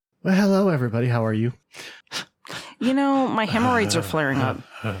Well, hello, everybody. How are you? You know, my hemorrhoids are flaring up.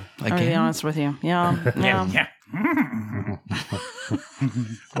 I'll be honest with you. Yeah.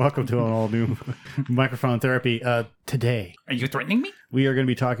 Welcome to an all-new microphone therapy. Today, are you threatening me? We are going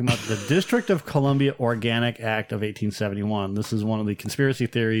to be talking about the District of Columbia Organic Act of 1871. This is one of the conspiracy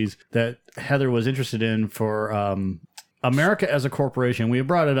theories that Heather was interested in for America as a corporation. We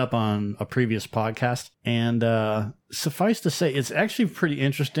brought it up on a previous podcast, and suffice to say, it's actually pretty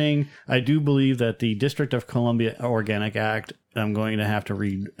interesting. I do believe that the District of Columbia Organic Act, I'm going to have to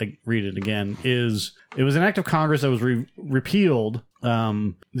read it again, it was an act of Congress that was repealed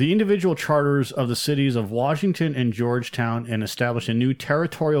the individual charters of the cities of Washington and Georgetown and established a new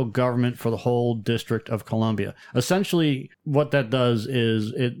territorial government for the whole District of Columbia. Essentially, what that does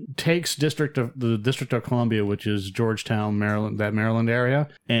is it takes the District of Columbia, which is Georgetown, Maryland, that Maryland area,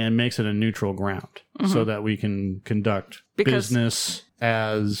 and makes it a neutral ground so that we can conduct business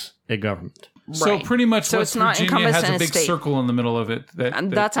as a government. So pretty much West Virginia has a big state. Circle in the middle of it.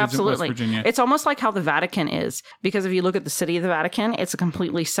 That's absolutely. West Virginia. It's almost like how the Vatican is, because if you look at the city of the Vatican, it's a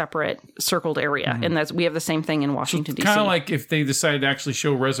completely separate circled area, and we have the same thing in Washington, D.C. Kind of like if they decided to actually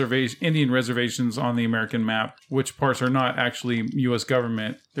show Indian reservations on the American map, which parts are not actually U.S.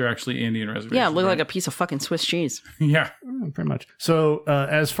 government, they're actually Indian reservations. Yeah, look like a piece of fucking Swiss cheese. Yeah. Pretty much. So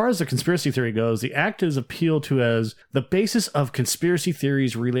as far as the conspiracy theory goes, the act is appealed to as the basis of conspiracy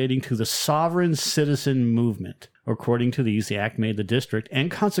theories relating to the sovereign citizen movement. According to these, the act made the district, and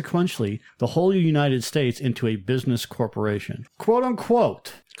consequently the whole United States, into a business corporation. Quote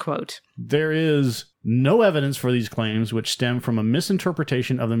unquote. Quote. There is no evidence for these claims, which stem from a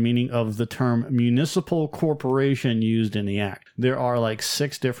misinterpretation of the meaning of the term municipal corporation used in the act. There are like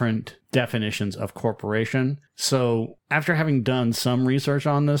 6 different definitions of corporation. So after having done some research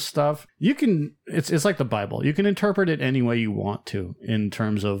on this stuff, you can, it's like the Bible. You can interpret it any way you want to in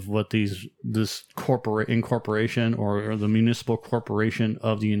terms of what this incorporation or the municipal corporation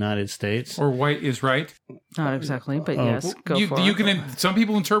of the United States. Or white is right. Not exactly, but yes, go for it. Some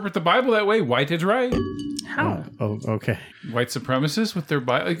people interpret the Bible that way. White is right. How? Okay. White supremacists with their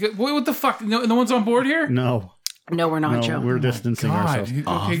Bible. What the fuck? No one's on board here? No. No, we're not, Joe. We're distancing ourselves.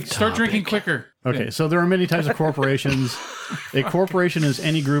 Okay, start drinking quicker. Okay, so there are many types of corporations. A corporation is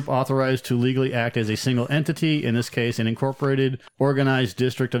any group authorized to legally act as a single entity, in this case, an incorporated, organized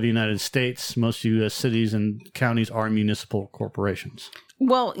district of the United States. Most U.S. cities and counties are municipal corporations.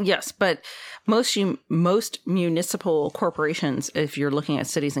 Well, yes, but most municipal corporations, if you're looking at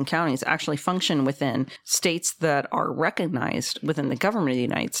cities and counties, actually function within states that are recognized within the government of the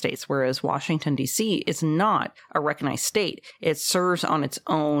United States, whereas Washington, D.C. is not a recognized state. It serves on its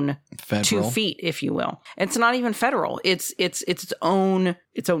own federal 2 feet, if you will. It's not even federal. It's its own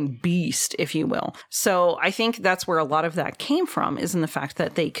beast, if you will. So I think that's where a lot of that came from, is in the fact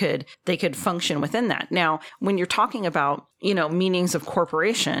that they could function within that. Now, when you're talking about, meanings of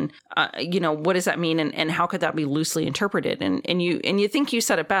corporation, what does that mean, and how could that be loosely interpreted? And you think you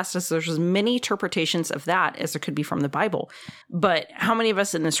said it best, as there's as many interpretations of that as there could be from the Bible. But how many of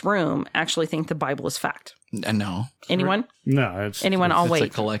us in this room actually think the Bible is fact? No. Anyone? No. Anyone? I'll wait.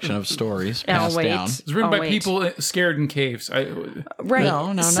 It's a collection of stories I'll passed wait. down. It's written by people scared in caves. Right.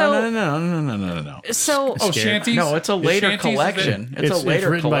 No. So, shanties? No, it's a later collection. It's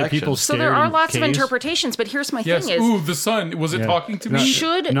written by people so scared there are in lots caves. of interpretations, but here's my Yes. thing is... Ooh, the sun. Was it talking to me?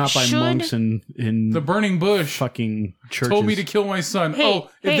 Not by monks in the burning bush. Fucking churches. Told me to kill my son. And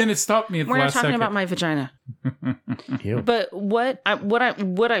then it stopped me at the last second. We're not talking about my vagina. But what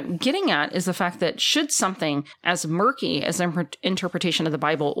I'm getting at is the fact that should something as murky as an interpretation of the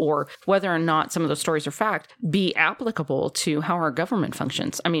Bible, or whether or not some of those stories are fact, be applicable to how our government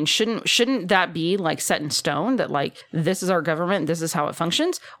functions? I mean, shouldn't that be like set in stone, that like this is our government, this is how it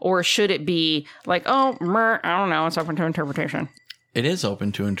functions? Or should it be like, I don't know, it's open to interpretation? It is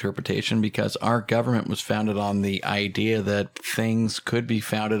open to interpretation because our government was founded on the idea that things could be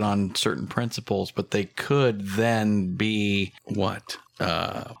founded on certain principles, but they could then be what?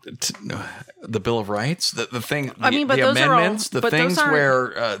 The Bill of Rights, the thing, the amendments, the things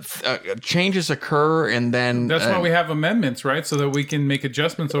where changes occur, and then that's why we have amendments, right? So that we can make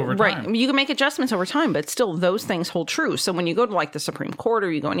adjustments over time. Right, you can make adjustments over time, but still, those things hold true. So when you go to like the Supreme Court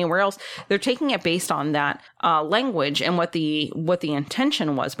or you go anywhere else, they're taking it based on that language and what the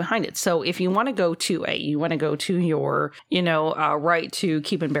intention was behind it. So if you want to go to your right to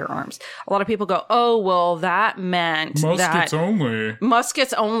keep and bear arms, a lot of people go, oh well, that meant muskets only.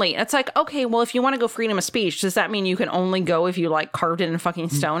 muskets only. It's like, okay, well, if you want to go freedom of speech, does that mean you can only go if you like carved it in fucking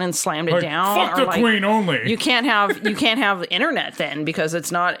stone and slammed it down? Fuck the queen only. You can't have internet then because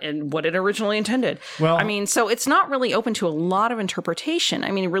it's not in what it originally intended. Well, I mean, so it's not really open to a lot of interpretation.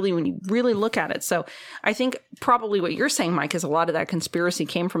 I mean, really, when you really look at it. So I think probably what you're saying, Mike, is a lot of that conspiracy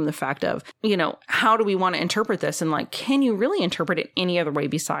came from the fact of, how do we want to interpret this? And like, can you really interpret it any other way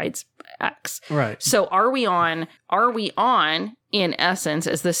besides X? Right. So are we on, in essence,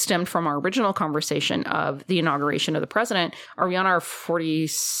 as this stemmed from our original conversation of the inauguration of the president, are we on our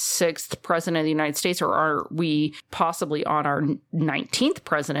 46th president of the United States, or are we possibly on our 19th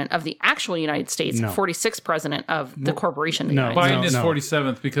president of the actual United States, 46th president of the corporation? Of the United Biden States? is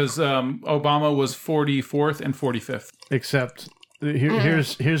 47th because Obama was 44th and 45th. Except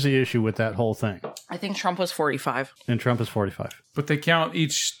here's the issue with that whole thing. I think Trump was 45. And Trump is 45. But they count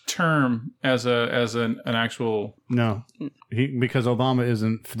each term as an actual. No, because Obama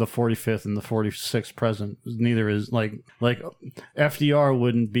isn't the 45th and the 46th president. Neither is like FDR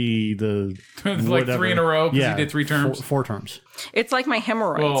wouldn't be the like whatever. 3 in a row because he did 3 terms. 4 terms. It's like my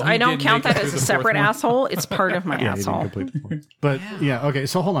hemorrhoids. Well, I don't did count make that it as to a the separate fourth one. asshole. It's part of my Yeah, he didn't asshole. complete the point. But okay.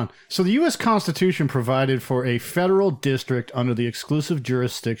 So hold on. So the U.S. Constitution provided for a federal district under the exclusive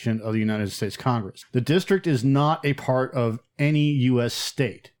jurisdiction of the United States Congress. The district is not a part of any U.S.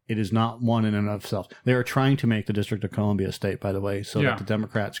 state. It is not one in and of itself. They are trying to make the District of Columbia a state, by the way, so that the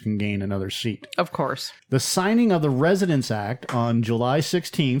Democrats can gain another seat. Of course. The signing of the Residence Act on July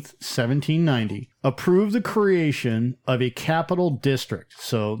 16th, 1790, approved the creation of a capital district.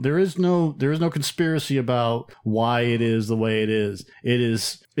 So there is no conspiracy about why it is the way it is.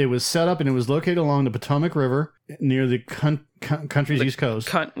 It was set up and it was located along the Potomac River near the country's east coast.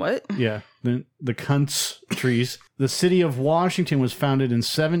 What? Yeah, the cunts trees. The city of Washington was founded in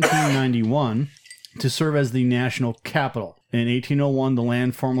 1791 to serve as the national capital. In 1801, the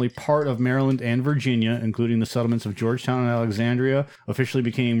land formerly part of Maryland and Virginia, including the settlements of Georgetown and Alexandria, officially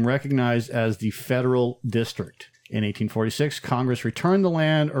became recognized as the federal district. In 1846, Congress returned the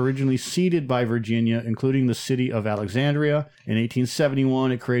land originally ceded by Virginia, including the city of Alexandria. In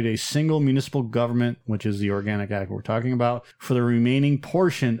 1871, it created a single municipal government, which is the Organic Act we're talking about. For the remaining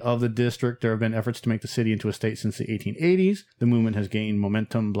portion of the district, there have been efforts to make the city into a state since the 1880s. The movement has gained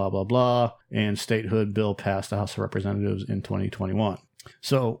momentum, blah, blah, blah, and statehood bill passed the House of Representatives in 2021.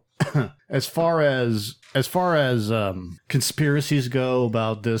 So as far as conspiracies go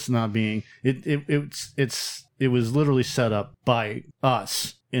about this not being, it was literally set up by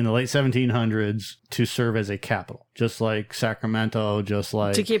us in the late 1700s to serve as a capital, just like Sacramento, just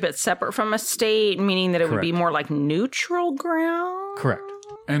like... To keep it separate from a state, meaning that it would be more like neutral ground? Correct.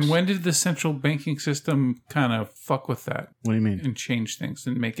 And when did the central banking system kind of fuck with that? What do you mean? And change things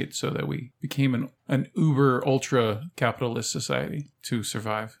and make it so that we became an uber ultra capitalist society to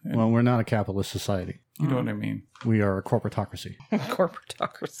survive? And Well, we're not a capitalist society. you know what I mean? We are a corporatocracy.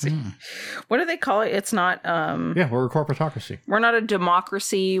 Corporatocracy. What do they call it? It's not... Yeah, we're a corporatocracy. We're not a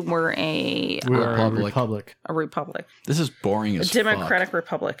democracy. We're a We're a Republic. republic. republic. This is boring A as democratic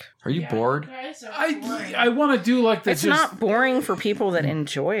republic. fuck. Are you bored? I want to do like the It's not boring for people that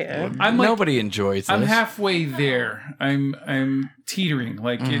enjoy it. I'm like, Nobody enjoys this. I'm halfway there. I'm teetering.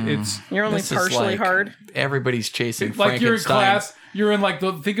 Like it's You're only This is partially like hard. Everybody's chasing like you're in Frankenstein. class. You're in like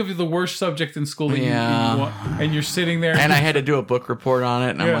think of the worst subject in school that you want, and you're sitting there. And I had to do a book report on it,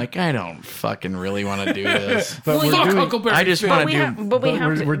 and I'm Yeah. like, I don't fucking really want to do this. But Well, Fuck we're doing, Huckleberry I just Finn. want But to we do. have, but but we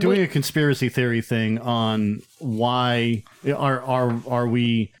have we're to, doing a conspiracy theory thing on why are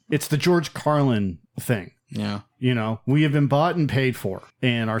we... It's the George Carlin thing. Yeah. You know, we have been bought and paid for,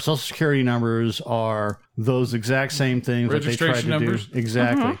 and our social security numbers are those exact same things that they tried Registration to numbers? do.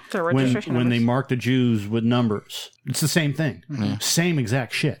 Exactly. They're When registration they numbers. mark the Jews with numbers, it's the same thing. Same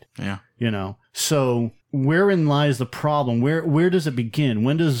exact shit. Yeah. You know. So wherein lies the problem? Where does it begin?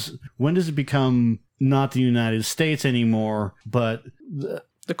 When does it become not the United States anymore, but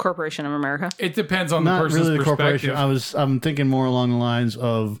the Corporation of America. It depends on the not person's really the perspective. corporation? I'm thinking more along the lines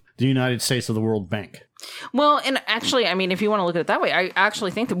of the United States of the World Bank. Well, and actually, I mean, if you want to look at it that way, I actually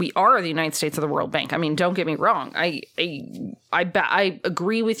think that we are the United States of the World Bank. I mean, don't get me wrong. I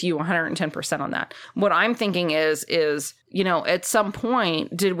agree with you 110% on that. What I'm thinking is, you know, at some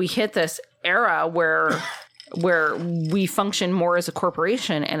point, did we hit this era where we function more as a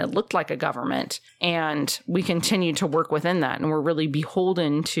corporation and it looked like a government, and we continue to work within that, and we're really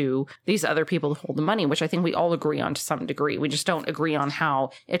beholden to these other people to hold the money, which I think we all agree on to some degree. We just don't agree on how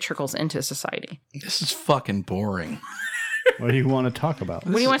it trickles into society. This is fucking boring. What do you want to talk about?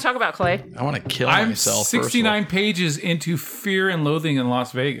 What do you want to talk about, Clay? I want to kill I'm myself. 69 pages into Fear and Loathing in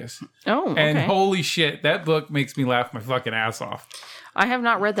Las Vegas. Oh, okay. And holy shit, that book makes me laugh my fucking ass off. I have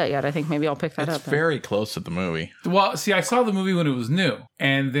not read that yet. I think maybe I'll pick that It's up. very close to the movie. Well, see, I saw the movie when it was new.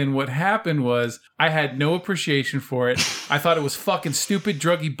 And then what happened was I had no appreciation for it. I thought it was fucking stupid,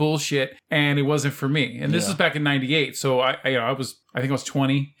 druggy bullshit, and it wasn't for me. And this was back in 98. So I think I was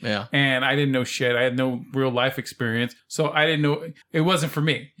 20. Yeah. And I didn't know shit. I had no real life experience. So I didn't know. It wasn't for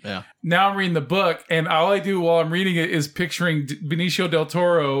me. Yeah. Now I'm reading the book, and all I do while I'm reading it is picturing Benicio del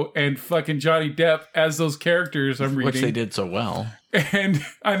Toro and fucking Johnny Depp as those characters I'm reading. Which they did so well. And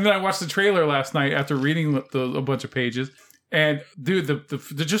then I watched the trailer last night after reading a bunch of pages. And dude,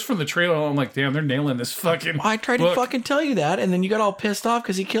 the just from the trailer, I'm like, damn, they're nailing this fucking. I tried to fucking tell you that, and then you got all pissed off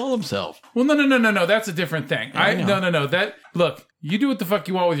because he killed himself. Well, no. That's a different thing. No. That look, you do what the fuck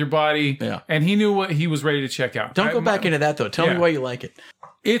you want with your body. Yeah. And he knew what he was ready to check out. Don't go back into that though. Tell me why you like it.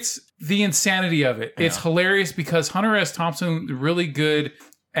 It's the insanity of it. Yeah. It's hilarious because Hunter S. Thompson really good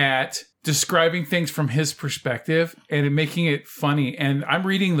at describing things from his perspective and making it funny. And I'm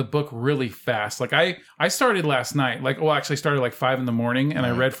reading the book really fast. Like I started last night, actually started like 5 a.m. and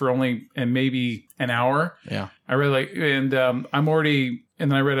I read for maybe an hour. Yeah. I read I'm already,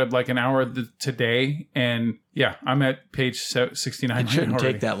 and then I read like an hour today. And yeah, I'm at page 69. It shouldn't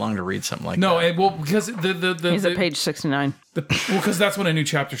take that long to read something like that. No, because he's at page 69. Because that's when a new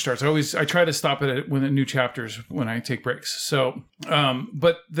chapter starts. I try to stop it when a new chapters when I take breaks. So,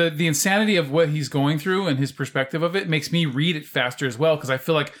 but the insanity of what he's going through and his perspective of it makes me read it faster as well because I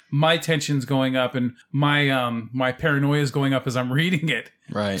feel like my tension's going up and my paranoia is going up as I'm reading it.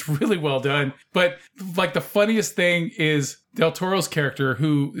 Right. It's really well done. But like the funniest thing is Del Toro's character,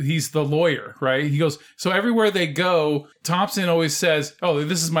 who he's the lawyer, right? He goes, so everywhere they go, Thompson always says, oh,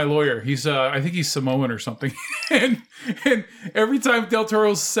 this is my lawyer. He's, I think he's Samoan or something. and every time Del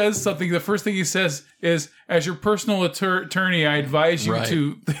Toro says something, the first thing he says is, as your personal attorney, I advise you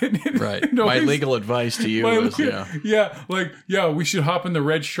to... Right. My legal advice to you is, we should hop in the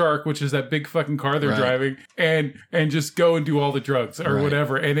Red Shark, which is that big fucking car they're driving, and just go and do all the drugs or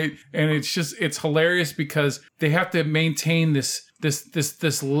whatever. And it's hilarious because they have to maintain this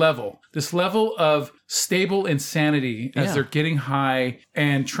level of stable insanity as they're getting high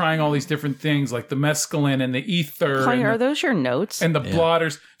and trying all these different things like the mescaline and the ether. Clay, are those your notes? And the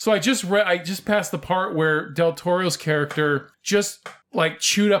blotters. So I just passed the part where Del Toro's character just like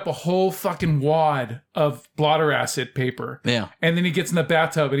chewed up a whole fucking wad of blotter acid paper. Yeah. And then he gets in the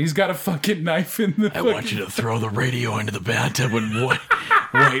bathtub and he's got a fucking knife in the I want you to throw the radio into the bathtub when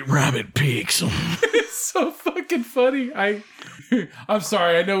White Rabbit peeks. It's so fucking funny. I'm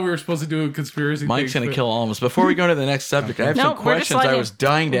sorry. I know we were supposed to do a conspiracy. Mike's going to kill all of us. Before we go to the next subject, I have some questions I was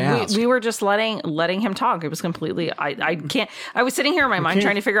dying to ask. We were just letting him talk. It was completely. I can't. I was sitting here in my mind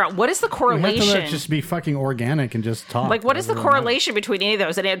trying to figure out what is the correlation. You have to just be fucking organic and just talk. Like, what is the correlation between any of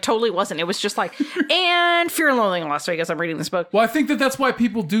those? And it totally wasn't. It was just like, and Fear and Loathing in Las Vegas. I'm reading this book. Well, I think that's why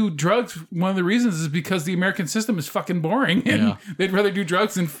people do drugs. One of the reasons is because the American system is fucking boring, and they'd rather do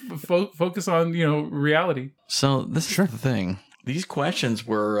drugs than focus on reality. So this is the thing. These questions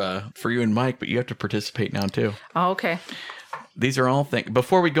were for you and Mike, but you have to participate now too. Oh, okay. These are all things.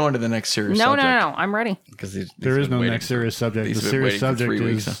 Before we go into the next serious subject. No. I'm ready. Because there is no next serious subject. The serious subject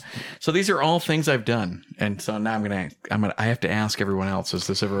is... So these are all things I've done. And so now I have to ask everyone else, has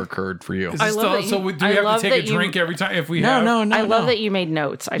this ever occurred for you? Do we have to take a drink every time if we have? No. I love that you made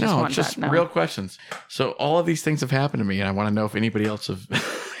notes. I just want just that. No. Real questions. So all of these things have happened to me, and I want to know if anybody else have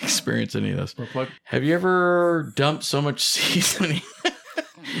experienced any of this. Have you ever dumped so much seasoning?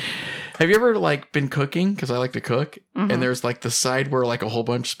 Have you ever been cooking? Because I like to cook, and there's the side where a whole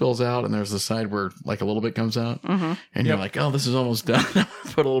bunch spills out, and there's the side where a little bit comes out, and you're like, oh, this is almost done.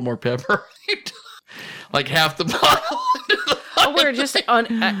 Put a little more pepper, half the bottle. Where it just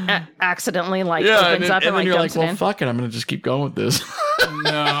accidentally opens up and then you're dumps like, well, in. fuck it, I'm gonna just keep going with this.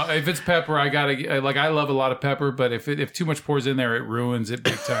 No, if it's pepper, I love a lot of pepper, but if too much pours in there, it ruins it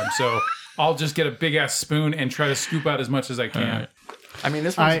big time. So I'll just get a big ass spoon and try to scoop out as much as I can. I mean,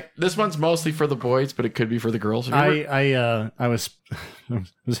 this one's mostly for the boys, but it could be for the girls. I was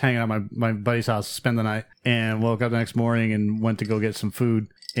hanging out at my buddy's house to spend the night, and woke up the next morning and went to go get some food,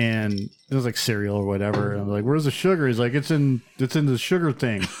 and it was cereal or whatever. And I was like, "Where's the sugar?" He's like, "It's in the sugar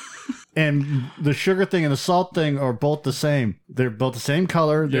thing." And the sugar thing and the salt thing are both the same. They're both the same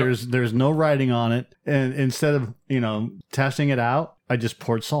color. Yep. There's no writing on it. And instead of, testing it out, I just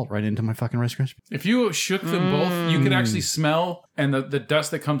poured salt right into my fucking Rice Krispies. If you shook them both, you could actually smell, and the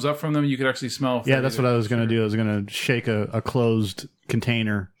dust that comes up from them, you could actually smell. Yeah, that's what I was going to do. I was going to shake a closed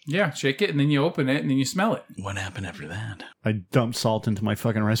container Yeah, shake it, and then you open it, and then you smell it. What happened after that? I dumped salt into my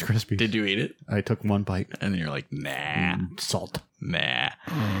fucking Rice Krispies. Did you eat it? I took one bite. And then you're like, nah. Salt. Nah.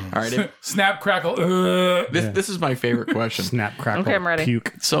 All right. Snap, crackle. This is my favorite question. Snap, crackle, Okay, I'm ready.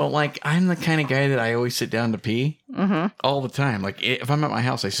 puke. So, like, I'm the kind of guy that I always sit down to pee all the time. Like, if I'm at my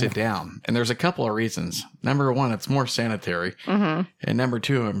house, I sit down. And there's a couple of reasons. Number one, it's more sanitary. And number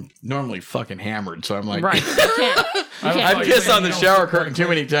two, I'm normally fucking hammered. So I'm like, Right. You can't. I've pissed on the shower curtain too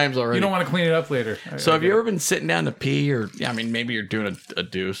many times already. You don't want to clean it up later. So have you ever been sitting down to pee, or I mean, maybe you're doing a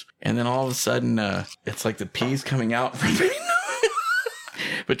deuce, and then all of a sudden, it's like the pee's coming out from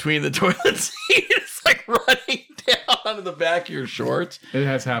between the toilet seat. It's like running down onto the back of your shorts. It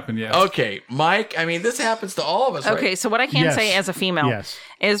has happened, yeah. Okay, Mike. I mean, this happens to all of us. Okay, right? so what I can Yes. say as a female Yes.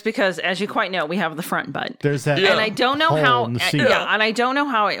 is because, as you quite know, we have the front butt. There's that. And I don't know hole how, in the seat. and I don't know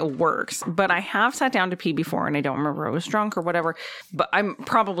how it works, but I have sat down to pee before, and I don't remember I was drunk or whatever. But I'm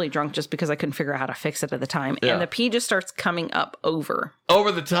probably drunk just because I couldn't figure out how to fix it at the time, Yeah. and the pee just starts coming up over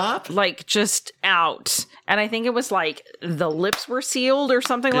the top. like just out, and I think it was like the lips were sealed or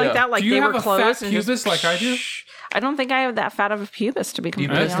something Yeah. like that, like Do you they have were a closed. fat and pubis like I do? I don't think I have that fat of a pubis, to be You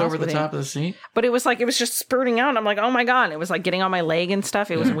completely pissed honest over the with top you. of the seat. But it was like it was just spurting out. I'm like, oh my god! It was like getting on my leg and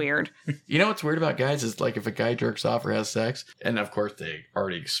stuff. It was weird. You know what's weird about guys is like if a guy jerks off or has sex, and of course they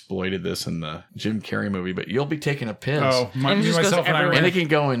already exploited this in the Jim Carrey movie, but you'll be taking a piss. Oh, And it just goes myself, and I everywhere. And ran. it can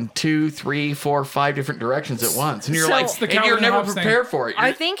go in 2, 3, 4, 5 different directions at once, and you're So- like, It's the and you're Calvin never Hobbes thing. prepared for it.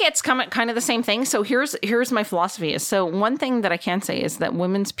 I think it's kind of the same thing. So here's my philosophy is, so one thing that I can say is that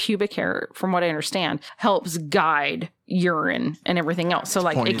women's pubic hair, from what I understand, helps guide urine and everything else. So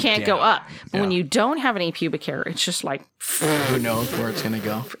like it pointed can't go down. up. But when Yeah. you don't have any pubic hair, it's just like, Who knows where it's gonna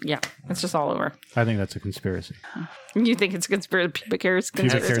go? yeah, it's just all over. I think that's a conspiracy. You think it's conspiracy? Pubic hair is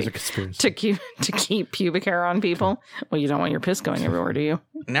Pubic hair conspiracy is a conspiracy. to keep pubic hair on people. Well, you don't want your piss going everywhere, do you?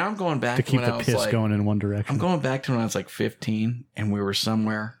 Now I'm going back To keep when the I was piss like, going in one direction. I'm going back to when I was like 15, and we were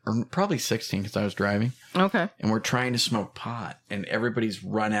somewhere, or probably 16, because I was driving. Okay. And we're trying to smoke pot, and everybody's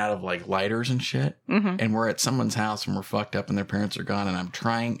run out of like lighters and shit. And we're at someone's house, and we're fucked up, and their parents are gone. And I'm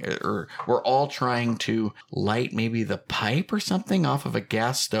trying, or we're all trying to light maybe the pipe or something off of a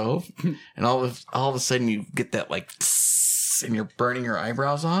gas stove, and all of a sudden you get that like, tss, and you're burning your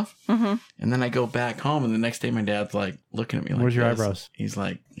eyebrows off. And then I go back home, and the next day my dad's like looking at me like, Where's your this. eyebrows? He's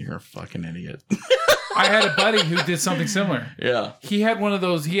like, "You're a fucking idiot." I had a buddy who did something similar. Yeah. He had one of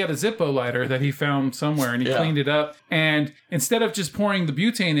those, he had a Zippo lighter that he found somewhere, and he Yeah. cleaned it up. And instead of just pouring the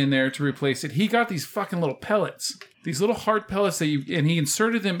butane in there to replace it, he got these fucking little pellets. These little hard pellets and he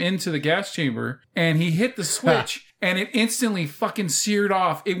inserted them into the gas chamber, and he hit the switch, and it instantly fucking seared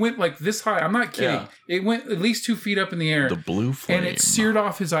off. It went like this high. I'm not kidding. Yeah. It went at least 2 feet up in the air. The blue flame. and it seared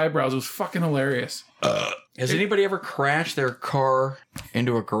off his eyebrows. It was fucking hilarious. Has anybody ever crashed their car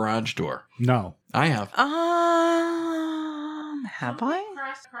into a garage door? No. I have. Have I?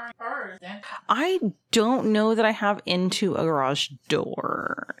 I don't know that I have into a garage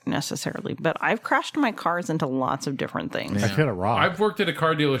door necessarily, but I've crashed my cars into lots of different things. I've hit a rock. I've worked at a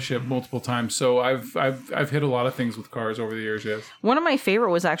car dealership multiple times, so I've hit a lot of things with cars over the years. Yes. One of my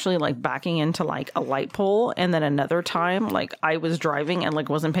favorite was actually like backing into like a light pole, and then another time like I was driving and like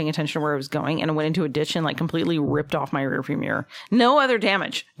wasn't paying attention to where I was going, and I went into a ditch and like completely ripped off my rearview mirror. No other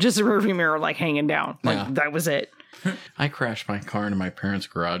damage, just the rearview mirror like hanging down. Like Yeah. that was it. I crashed my car into my parents'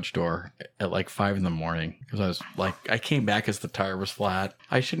 garage door at like 5 a.m. because I was like, I came back as the tire was flat.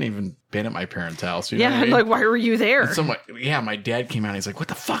 I shouldn't even been at my parents' house. You know Yeah, what I mean? like why were you there? So my dad came out and he's like, "What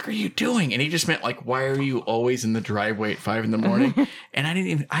the fuck are you doing?" And he just meant like, "Why are you always in the driveway at 5 a.m?"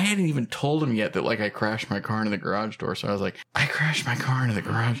 And I hadn't even told him yet that like I crashed my car into the garage door. So I was like, "I crashed my car into the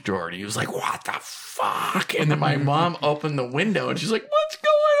garage door," and he was like, "What the fuck?" And then my mom opened the window and she's like, "What's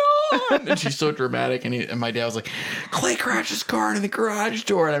going on?" And she's so dramatic. And my dad was like, "Clay crashed his car into the garage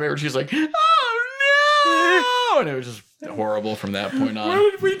door," and I remember she was like, "Oh no!" And it was just horrible from that point on.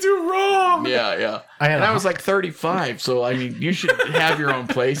 What did we do wrong? Yeah. I was like 35, so I mean, you should have your own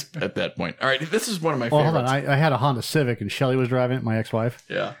place at that point. All right, this is one of my Well, hold favorites. on. I had a Honda Civic, and Shelly was driving it, my ex-wife.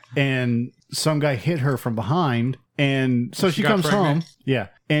 Yeah. And some guy hit her from behind, and so she got comes pregnant? home. Yeah.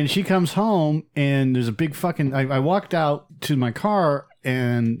 And she comes home, and there's a big fucking... I walked out to my car,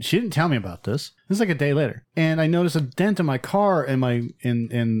 and she didn't tell me about this. This is like a day later. And I noticed a dent in my car, and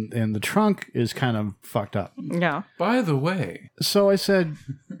and the trunk is kind of fucked up. Yeah. By the way, So I said,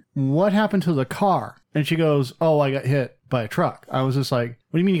 "What happened to the car?" And she goes, "Oh, I got hit by a truck." I was just like,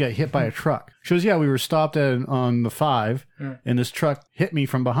 "What do you mean you got hit by a truck?" She goes, "Yeah, we were stopped on the 5, and this truck hit me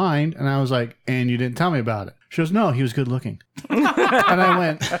from behind." And I was like, "And you didn't tell me about it?" She goes, "No, he was good looking." And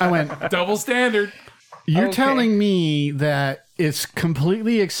I went, double standard. "You're Okay. telling me that it's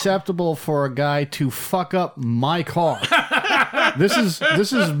completely acceptable for a guy to fuck up my car. This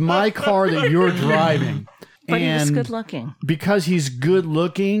is my car that you're driving. But and he was good looking. Because he's good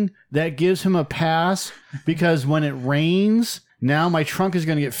looking, that gives him a pass. Because when it rains, now my trunk is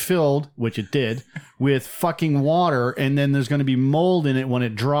going to get filled, which it did, with fucking water, and then there's going to be mold in it when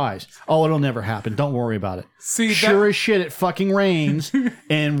it dries. Oh, it'll never happen. Don't worry about it. See, sure as shit, it fucking rains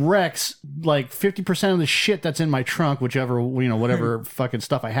and wrecks like 50% of the shit that's in my trunk, whatever fucking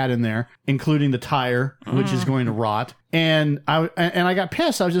stuff I had in there, including the tire, which is going to rot. And I got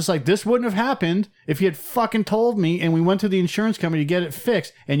pissed. I was just like, this wouldn't have happened if he had fucking told me, and we went to the insurance company to get it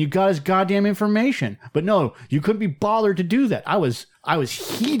fixed, and you got his goddamn information. But no, you couldn't be bothered to do that. I was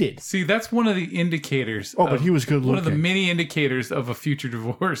heated. See, that's one of the indicators. Oh, but he was good looking. One of the many indicators of a future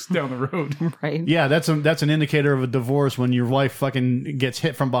divorce down the road. Right. Yeah, that's an indicator of a divorce when your wife fucking gets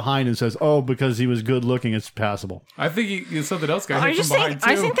hit from behind and says, "Oh, because he was good looking, it's passable." I think something else got hit from behind too.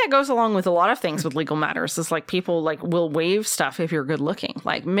 I think that goes along with a lot of things with legal matters. It's like people will waive stuff if you're good looking,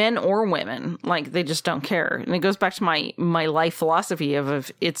 like men or women, like they just don't care. And it goes back to my life philosophy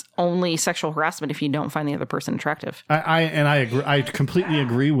of it's only sexual harassment if you don't find the other person attractive. I agree. I completely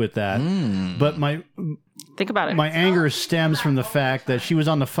agree with that. But think about it. My anger stems from the fact that she was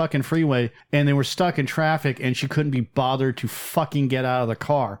on the fucking freeway and they were stuck in traffic and she couldn't be bothered to fucking get out of the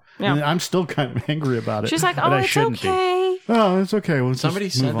car. Yeah. And I'm still kind of angry about it. She's like, "Oh, it's okay." Oh, it's okay. Well, somebody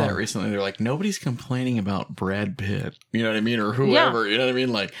said that recently. They're like, nobody's complaining about Brad Pitt. You know what I mean? Or whoever. Yeah. You know what I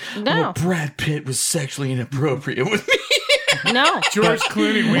mean? Like, no. Brad Pitt was sexually inappropriate with me. No. George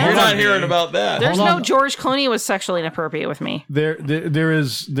Clooney. You're not hearing about that. There's no George Clooney was sexually inappropriate with me. There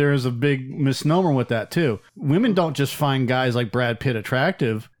is a big misnomer with that too. Women don't just find guys like Brad Pitt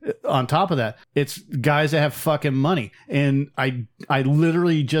attractive. On top of that, it's guys that have fucking money. And I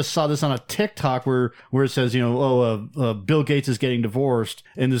literally just saw this on a TikTok where it says, Bill Gates is getting divorced,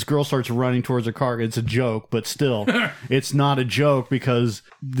 and this girl starts running towards her car. It's a joke, but still, it's not a joke because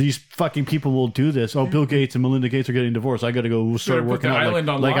these fucking people will do this. Oh, Bill Gates and Melinda Gates are getting divorced. I got to go start working out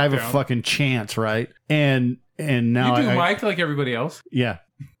like I have a fucking chance, right? And now you do Mike like everybody else. Yeah.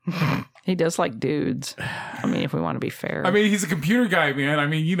 He does like dudes. I mean, if we want to be fair. I mean, he's a computer guy, man. I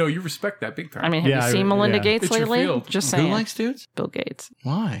mean, you respect that big time. I mean, have you seen Melinda Gates it's lately? Just saying. Who likes dudes? Bill Gates.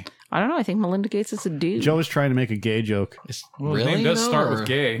 Why? I don't know. I think Melinda Gates is a dude. Joe is trying to make a gay joke. Well, really? His name does start with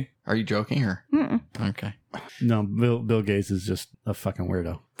gay. Are you joking or? Mm-mm. Okay. No, Bill Gates is just a fucking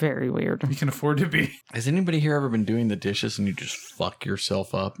weirdo. Very weird. You can afford to be. Has anybody here ever been doing the dishes and you just fuck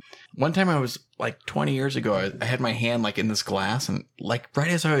yourself up? One time I was like 20 years ago, I had my hand like in this glass and like right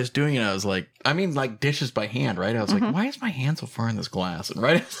as I was doing it, I was like, dishes by hand, right? I was like, why is my hand so far in this glass? And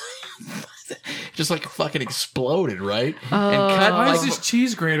right as just like fucking exploded, right? And cut why is this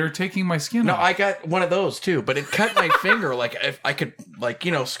cheese grater taking my skin off? No, I got one of those too, but it cut my finger. Like if I could,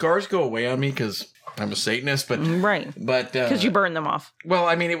 scars go away on me because I'm a Satanist, but right, but because you burn them off. Well,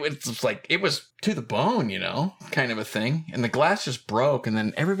 I mean, it was to the bone, kind of a thing, and the glass just broke, and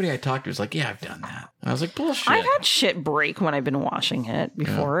then everybody I talked to was like, "Yeah, I've done that." And I was like, "Bullshit." I've had shit break when I've been washing it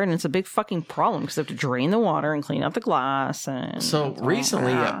before, and it's a big fucking problem because I have to drain the water and clean out the glass. And so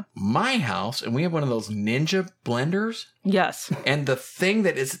recently, at my house, and we have one of those Ninja blenders. Yes, and the thing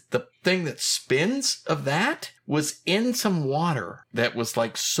that spins of that was in some water that was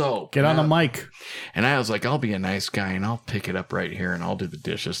like soap. Get on the mic. And I was like, I'll be a nice guy and I'll pick it up right here and I'll do the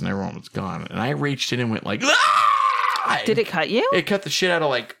dishes, and everyone was gone. And I reached in and went like, ah! Did it cut you? It cut the shit out of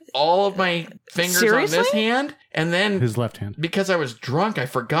like all of my fingers Seriously? on this hand. And then his left hand. Because I was drunk, I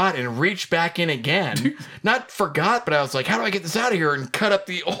forgot and reached back in again. Not forgot, but I was like, how do I get this out of here? And cut up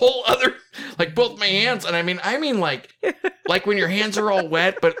the whole other, like both my hands. And I mean like when your hands are all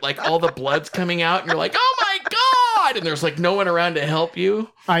wet, but like all the blood's coming out and you're like, oh my God. And there's like no one around to help you.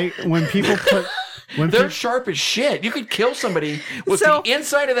 When people put... They're sharp as shit. You could kill somebody with the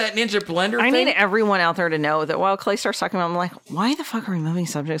inside of that Ninja blender I thing. need everyone out there to know that while Clay starts talking about, I'm like, why the fuck are we moving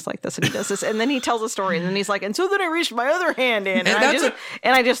subjects like this? And he does this. And then he tells a story. And then he's like, and so then I reached my other hand in. And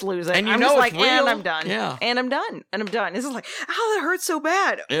I just lose it. And I'm just like, real. and I'm done. Yeah. And I'm done. And I'm done. This is like, oh, that hurts so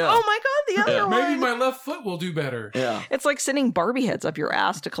bad. Yeah. Oh my God, the other one. Maybe my left foot will do better. Yeah. It's like sending Barbie heads up your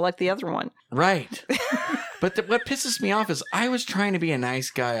ass to collect the other one. Right. But what pisses me off is I was trying to be a nice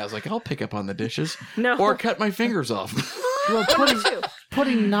guy. I was like, I'll pick up on the dishes. No. Or cut my fingers off. Well,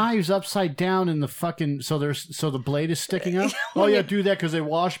 putting knives upside down in the fucking so the blade is sticking up. Oh yeah, do that because they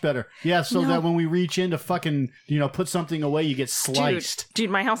wash better. Yeah, so that when we reach in to fucking put something away, you get sliced. Dude,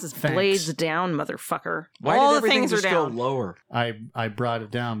 my house is blades down, motherfucker. Why all did the everything things are just down. go lower? I brought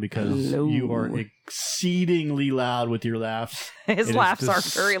it down because you are exceedingly loud with your laughs. His laughs are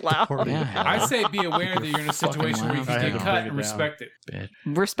very loud. Yeah, I say be aware that you're in a situation where you can get cut and respect it.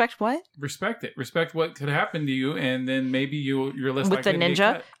 Respect what? Respect it. Respect what could happen to you, and then maybe you're less With the likely to get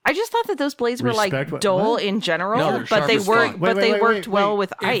ninja? cut. I just thought that those blades were Respect like dull what? in general, No, they're but sharp they as worked. fuck. But Wait, they wait, worked wait, well wait.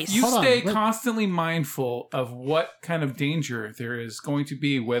 with ice. If you Hold on, stay wait. constantly mindful of what kind of danger there is going to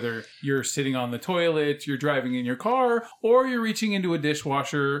be, whether you're sitting on the toilet, you're driving in your car, or you're reaching into a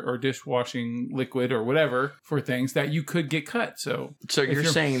dishwasher or dishwashing liquid or whatever for things that you could get cut. So you're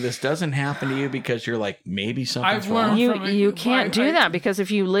saying this doesn't happen to you because you're like, maybe something's I've wrong? learned- You can't do that because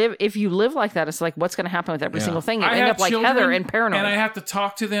if you live like that, it's like what's going to happen with every single thing? You I end have up like children, Heather and paranoid. and I have to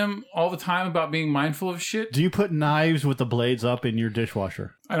talk to them all the time about being mindful of shit. Do you put knives with the blades up in your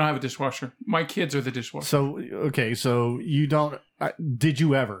dishwasher? I don't have a dishwasher. My kids are the dishwasher. So okay, so you don't. Did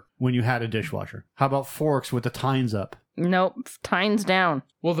you ever when you had a dishwasher? How about forks with the tines up? Nope, tines down.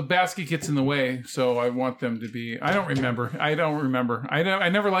 Well, the basket gets in the way, so I want them to be. I don't remember. I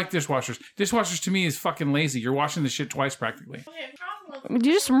never liked dishwashers. Dishwashers to me is fucking lazy. You're washing the shit twice practically. You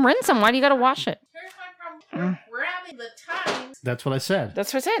just rinse them. Why do you got to wash it? Here's my problem. Grabbing the tines. That's what I said.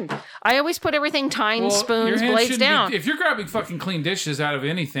 That's what I said. I always put everything tines, Well, spoons, your hands blades shouldn't down. If you're grabbing fucking clean dishes out of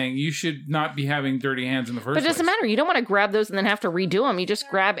anything, you should not be having dirty hands in the first But it doesn't place. matter. You don't want to grab those and then have to redo them. You just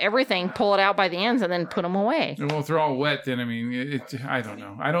grab everything, pull it out by the ends, and then put them away. Well, if they're all wet, then I mean, I don't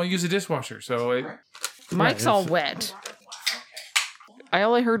know. I don't use a dishwasher, so Mike's all wet.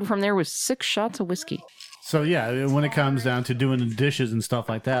 All I heard from there was 6 shots of whiskey. So yeah, when it comes down to doing the dishes and stuff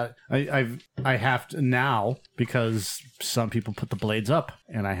like that, I have to now because some people put the blades up,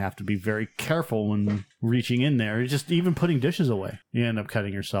 and I have to be very careful when reaching in there. Just even putting dishes away, you end up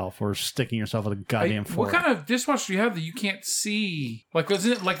cutting yourself or sticking yourself with a goddamn fork. what kind of dishwasher do you have that you can't see? Like,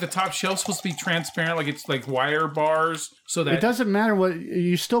 isn't it like the top shelf supposed to be transparent? Like it's like wire bars so that It doesn't matter what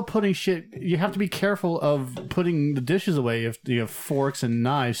you're still putting shit. You have to be careful of putting the dishes away if you have forks and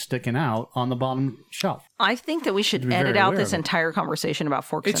knives sticking out on the bottom shelf. I think that we should Be edit very out aware this of it. entire conversation about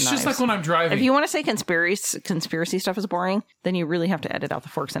forks it's and just knives. like when I'm driving. If you want to say conspiracy stuff is boring, then you really have to edit out the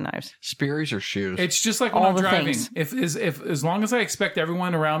forks and knives. Spears or shoes? It's just like when All I'm the driving. things. If as long as I expect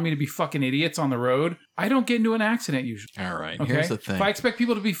everyone around me to be fucking idiots on the road, I don't get into an accident usually. All right, Okay? here's the thing. If I expect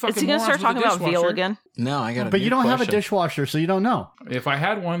people to be fucking Is he going to morons start with talking a about veal dishwasher- again? No, I got a But new you don't have a question. dishwasher, so you don't know. If I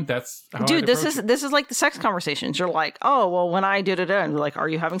had one, that's how Dude, I'd this approach is it. this is like the sex conversations. You're like, oh, well, when I did it, and like, are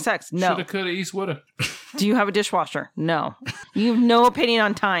you having sex? No. Shoulda, coulda, East, woulda. Do you have a dishwasher? No. You have no opinion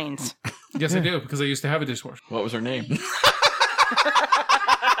on tines. Yes, I do, because I used to have a dishwasher. What was her name?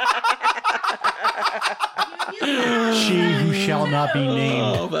 She who shall not be named.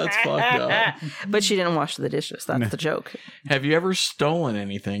 Oh, that's fucked up. But she didn't wash the dishes. That's the joke. Have you ever stolen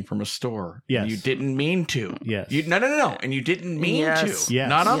anything from a store? Yes. And you didn't mean to. Yes. No. And you didn't mean Yes. to. Yes.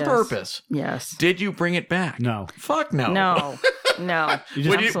 Not on Yes. purpose. Yes. Did you bring it back? No. Fuck no. No. No.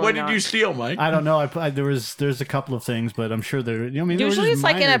 What did you steal, Mike? I don't know. There's a couple of things, but I'm sure there. I mean, they were Usually just it's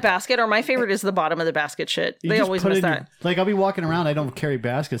like in minor. a basket, or my favorite is the bottom of the basket shit. You They just always put miss it in that. like I'll be walking around. I don't carry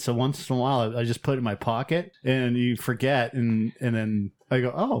baskets, so once in a while I just put it in my pocket, and you forget, and then I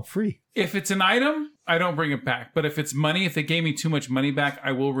go, oh, free. If it's an item, I don't bring it back. But if it's money, if they gave me too much money back,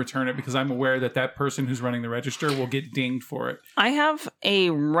 I will return it because I'm aware that that person who's running the register will get dinged for it. I have a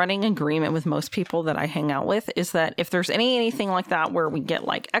running agreement with most people that I hang out with is that if there's anything like that where we get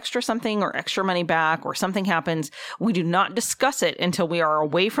like extra something or extra money back or something happens, we do not discuss it until we are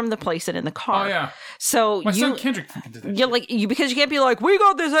away from the place and in the car. Oh, yeah. So My son Kendrick fucking did that. Yeah, like because you can't be like, we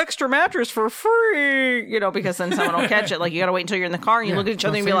got this extra mattress for free, because then someone will catch it. Like you got to wait until you're in the car and you look at each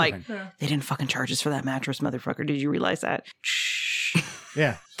other and be like, they didn't fucking charge us for that mattress, motherfucker. Did you realize that? Shh.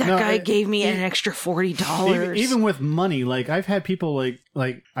 Yeah. That guy gave me an extra $40. Even with money, like I've had people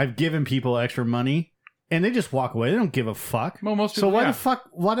like I've given people extra money and they just walk away. They don't give a fuck. Well, most so people, why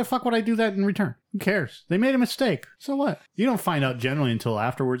yeah. the fuck would I do that in return? Who cares? They made a mistake. So what? You don't find out generally until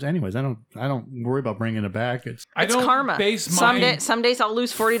afterwards. Anyways, I don't worry about bringing it back. It's I don't karma. base my Some days I'll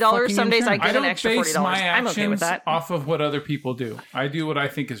lose $40. Fucking Some days I insurance. get I an don't extra base $40. my I'm okay with actions that. off of what other people do. I do what I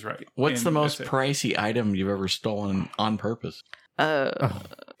think is right. What's And the most that's it. pricey item you've ever stolen on purpose?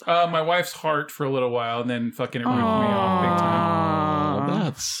 My wife's heart for a little while, and then fucking it ripped me off big time. Oh,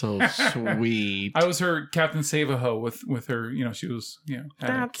 that's so sweet. I was her Captain Save-A-Ho with her. She was had a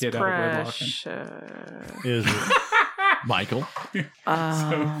That's kid out of wedlock. precious. is it Michael?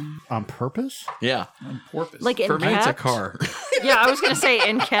 on purpose? Yeah. On purpose. Like in For me, it's a pet? car. Yeah, I was going to say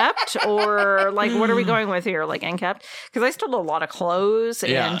kept, or like, what are we going with here? Like kept? Because I stole a lot of clothes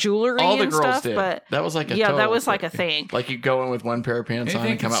and jewelry all the and girls stuff. did. But that was like a that was like a thing. Like you go in with one pair of pants on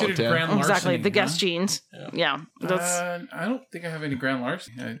and come out with 10. Exactly, the Guess jeans. Yeah, that's. I don't think I have any grand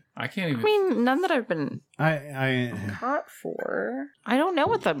larceny. I can't even. I mean, none that I've been I caught for. I don't know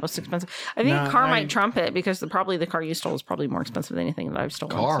what the most expensive. I think car might trump it because probably the car you stole is probably more expensive than anything that I've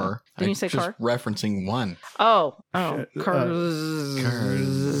stolen. Car? Didn't you say just car? Referencing one. Oh, cars.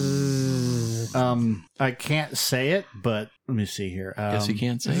 I can't say it, but let me see here. Guess you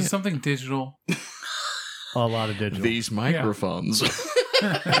can't say Is it it. something digital? A lot of digital. These microphones.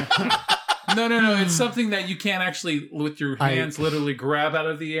 No. It's something that you can't actually, with your hands, literally grab out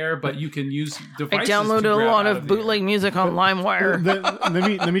of the air, but you can use I devices. downloaded to a grab lot out of the air. bootleg music on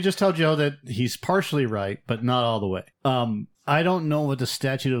LimeWire. let me just tell Joe that he's partially right, but not all the way. I don't know what the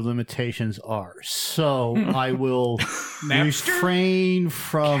statute of limitations are, so I will refrain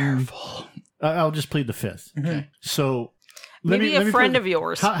from. I'll just plead the fifth. Okay. So. Maybe a friend of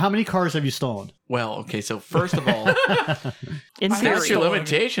yours. How many cars have you stolen? Well, okay, so first of all, In theory. statute of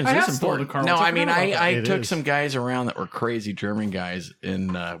limitations I is have stolen important. a car No, once. I I mean, forgot about I that. took It is. some guys around that were crazy German guys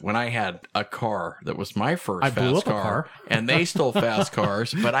when I had a car that was my first I blew fast up a car. and they stole fast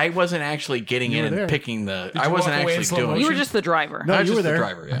cars, but I wasn't actually getting in were and there. picking the. you I wasn't walk away in actually slow doing. motion? You were just the driver. No, I was you just were the there.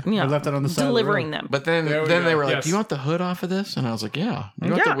 driver, yeah. Yeah. I left it on the side. Delivering of the road. them. But then There we they go. were like, Yes. "Do you want the hood off of this?" And I was like, "Yeah."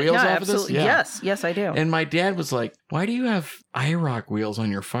 You want the wheels off absolutely. of this? Yeah. Yes, I do. And my dad was like, "Why do you have IROC wheels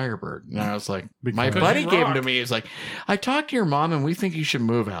on your Firebird?" And I was like, "My Because buddy you gave them to rock. me. He's like, I talked to your mom and we think you should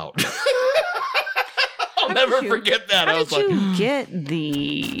move out." I'll never forget that. I How was did like, you get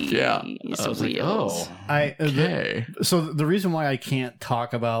these "Yeah." I was like, wheels? "Oh, Okay. okay." So the reason why I can't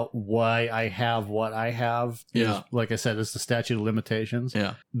talk about why I have what I have is, Yeah. like I said, is the statute of limitations.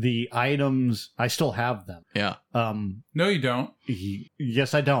 Yeah, The items, I still have them. yeah. No, you don't.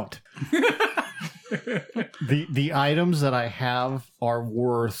 Yes, I don't. The items that I have are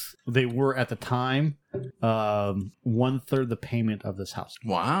worth, they were at the time, 1/3 the payment of this house.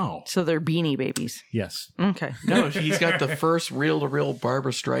 Wow. So they're Beanie Babies. Yes. Okay. No, he's got the first reel-to-reel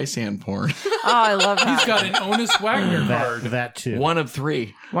Barbara Streisand porn. Oh, I love that. He's got an Onus Wagner card. That too. One of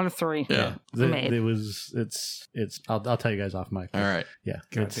 3. One of 3. Yeah. Made. It's I'll tell you guys off mic. All right. Yeah.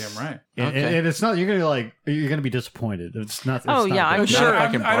 Goddamn right. Okay. And it's not, you're gonna be disappointed. It's not. Oh, it's yeah, not I'm good. sure. I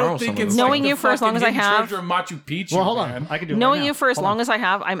can I borrow don't think some of it's them. Knowing like you the for as long as I fucking hidden have- treasure of Machu Picchu. Well, hold man. on. I can do it. Knowing right you now. for as Hold long on. as I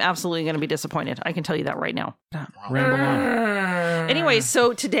have, I'm absolutely going to be disappointed. I can tell you that right now. Ramble on. Anyway,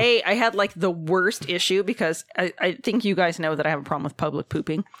 so today I had like the worst issue because I think you guys know that I have a problem with public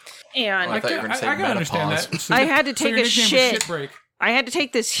pooping. And I thought you were gonna say I can understand menopause. that. So I had to so take your a nickname was shit. break. I had to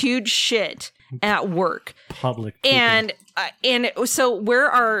take this huge shit at work. Public. pooping. And so where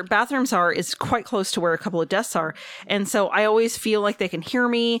our bathrooms are is quite close to where a couple of desks are. And so I always feel like they can hear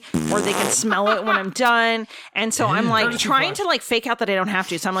me or they can smell it when I'm done. And so I'm like trying to like fake out that I don't have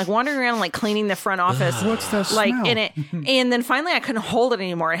to. So I'm like wandering around like cleaning the front office. What's that Like smell? in it. And then finally I couldn't hold it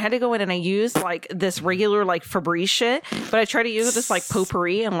anymore. I had to go in and I used like this regular like Febreze shit. But I tried to use this like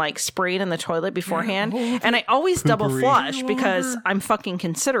potpourri and like spray it in the toilet beforehand. And I always double flush because I'm fucking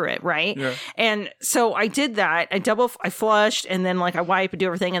considerate, right? Yeah. And so I did that. I flushed and then like I wipe and do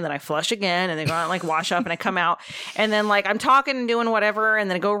everything and then I flush again and then go out and like wash up and I come out and then like I'm talking and doing whatever and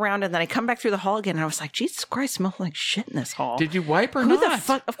then I go around and then I come back through the hall again and I was like, Jesus Christ, smell like shit in this hall. Did you wipe or Who not? the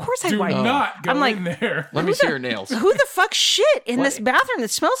fuck? Of course I Do wiped. not go I'm like, in there. Let me see your nails. Who the fuck shit in this bathroom that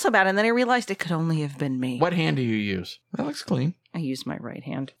smells so bad? And then I realized it could only have been me. What hand do you use? That looks clean. I used my right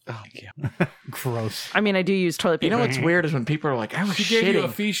hand. Oh, yeah. Gross. I mean, I do use toilet You paper. know what's weird is when people are like, I was She gave you a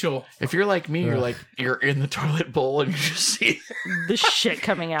shitting. facial. If you're like me, you're like, you're in the toilet bowl and you just see the shit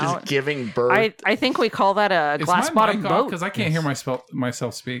coming just out. giving birth. I think we call that a glass bottom boat. Because I can't hear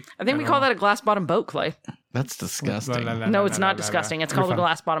myself speak. I think we call that a glass bottom boat, Clay. That's disgusting. No, it's not disgusting. It's called a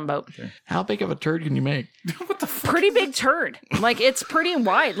glass bottom boat. How big of a turd can you make? What the fuck? Pretty big turd. Like it's pretty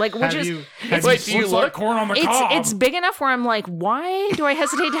wide. Like which is Wait, do you Looks like look? corn on the cob. it's big enough where I'm like, why do I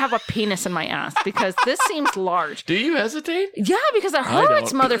hesitate to have a penis in my ass? Because this seems large. Do you hesitate? Yeah, because it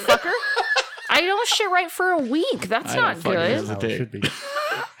hurts, don't. motherfucker. I don't shit right for a week. That's I not don't fucking good. hesitate. How it should be.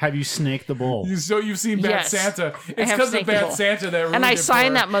 Have you snaked the bowl? So you've seen Bad Yes. Santa. I It's have because of snake Bad people. Santa that ruined And I it sign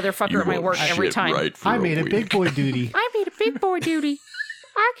for that motherfucker at my work every time. I made a big boy duty. I made a big boy duty.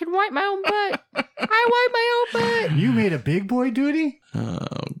 I can wipe my own butt. I wipe my own butt. You made a big boy duty? Oh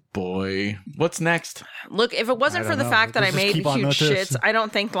boy. What's next? Look, if it wasn't I for don't the know. fact that Let's I just made keep on huge with this. shits, I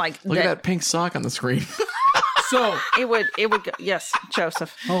don't think like Look at that pink sock on the screen. So It would go, yes,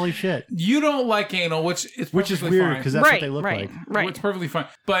 Joseph. Holy shit. you don't like anal, which is Weird fine. because that's what they look like. Right. It's perfectly fine.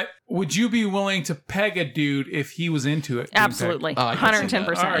 But would you be willing to peg a dude if he was into it? being Absolutely. Oh, I can see that. 110%.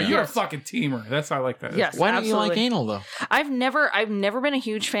 pegged? All right, you're a Yes. fucking teamer. I like that. Yes. Why don't you like absolutely. anal though? I've never been a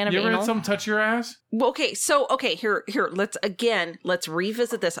huge fan of You ever anal. had someone touch your ass? Well, okay, so here, let's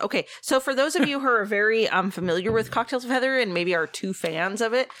revisit this. Okay, so for those of you who are very familiar with Cocktails of Heather and maybe are too fans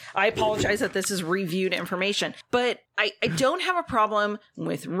of it, I apologize that this is reviewed information, but I don't have a problem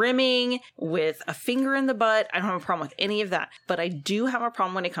with rimming, with a finger in the butt. I don't have a problem with any of that, but I do have a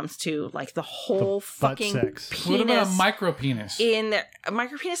problem when it comes to like the whole butt fucking sex. penis. What about a micro penis? In a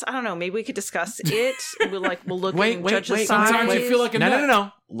micro penis? I don't know. Maybe we could discuss it. We'll look Wait, and wait, judge the wait. size. Sometimes you feel like a nut.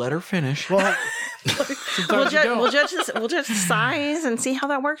 No. Let her finish. Well, Sometimes you don't. We'll judge the size and see how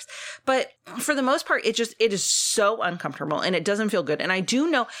that works. But for the most part, it is so uncomfortable and it doesn't feel good. And I do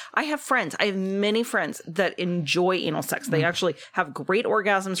know I have many friends that enjoy anal sex. They actually have great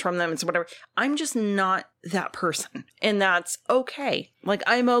orgasms from them. It's whatever. I'm just not that person. And that's okay. Like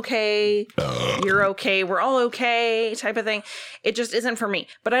I'm okay. You're okay. We're all okay type of thing. It just isn't for me.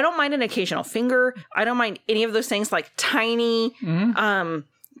 But I don't mind an occasional finger. I don't mind any of those things like tiny,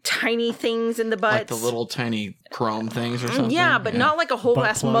 tiny things in the butt. Like the little tiny chrome things or something. Yeah, but not like a whole Butt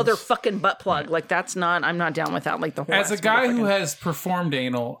ass plugs. motherfucking butt plug. Like that's not. I'm not down with that. Like the whole. As a ass guy who motherfucking- has performed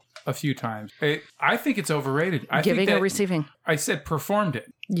anal a few times, I think it's overrated. I giving think that or receiving. I said performed it.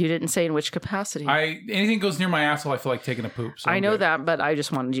 You didn't say in which capacity. Anything goes near my asshole, I feel like taking a poop. So I I'm know good. that, but I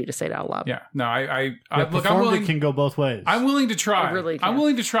just wanted you to say it out loud. Yeah, no, I yeah, look. I'm performed willing. it can go both ways. I'm willing to try. It really can. I'm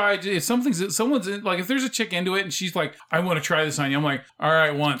willing to try. If someone's like, if there's a chick into it and she's like, I want to try this on you, I'm like, all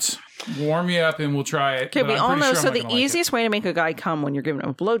right, once, warm you up and we'll try it. Okay, But we I'm all pretty know. sure So I'm not the gonna like it. easiest way to make a guy come when you're giving him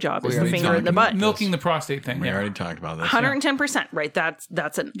a blowjob is the already finger in the talked butt. milking the prostate thing. We Yeah. already talked about this. 110%, right? That's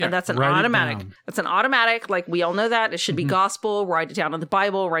an Write it automatic. down. That's an automatic. Like we all know that it should be gospel. Write it down in the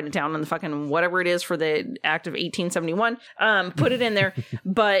Bible. Write it down in the fucking whatever it is for the Act of 1871. Put it in there.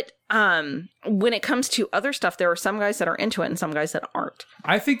 But when it comes to other stuff, there are some guys that are into it and some guys that aren't.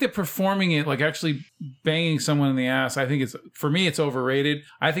 I think that performing it, like actually banging someone in the ass, I think for me, it's overrated.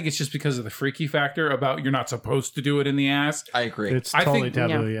 I think it's just because of the freaky factor about you're not supposed to do it in the ass. I agree. It's I totally think-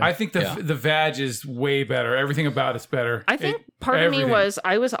 taboo, yeah. yeah. I think the vag is way better. Everything about it's better. I think part of me was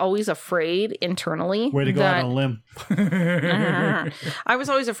I was always afraid internally. Way to go out that on a limb. I was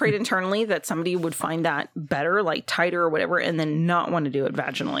always afraid internally that somebody would find that better, like tighter or whatever, and then not want to do it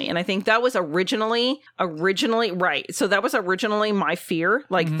vaginally. And I think that was originally right. So that was originally my fear,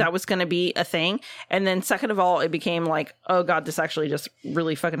 like that was going to be a thing. And then second of all, it became like, oh God, this actually just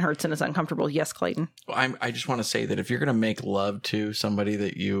really fucking hurts and is uncomfortable. Yes, Clayton. I just want to say that if you're going to make love to somebody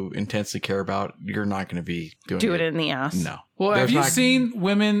that you intensely care about, you're not going to be Do it in the ass. No. Well, have There's you not- seen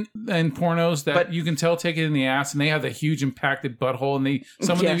women in pornos that you can tell take it in the ass and they have that huge impacted butthole and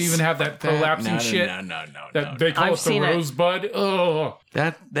some of them Yes. even have that prolapsing shit? No. That they call I've it the seen it. rosebud. Oh,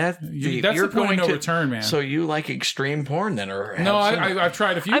 That's that's the point of no return, man. So you like extreme porn then, or no, have seen it? I've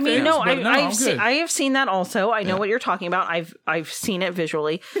tried a few. I mean, things, no, but I'm good. I have seen that also. I know what you're talking about. I've seen it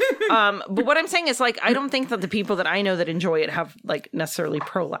visually. But what I'm saying is like I don't think that the people that I know that enjoy it have like necessarily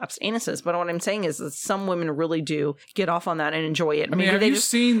prolapsed anuses. But what I'm saying is that some women really do get off on that and enjoy it. I mean, Maybe have they you just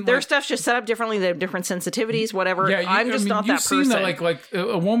seen their like, stuff's just set up differently. They have different sensitivities, whatever. Yeah, I'm just not you've that seen person. that like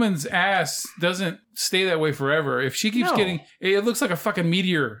a woman's ass doesn't stay that way forever. If she keeps No. getting, it looks like a fucking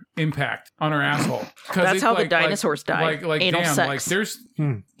meteor impact on her asshole. That's it's how the like- dinosaurs died. Like Anal damn, sex. like there's you're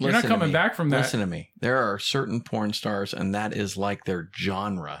not Listen to coming me. back from that. Listen to me. There are certain porn stars, and that is like their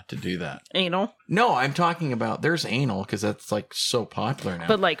genre to do that. Anal, No, I'm talking about there's anal because that's like so popular now.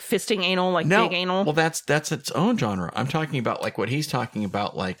 but like fisting anal, like no, big anal. well, that's its own genre. I'm talking about like what he's talking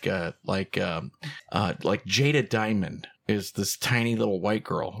about, like Jada Diamond is this tiny little white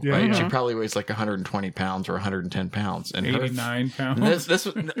girl, Yeah. right? She probably weighs like 120 pounds or 110 pounds, and her- 89 pounds. This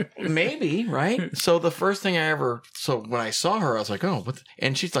maybe right. So the first thing when I saw her, I was like, oh, what?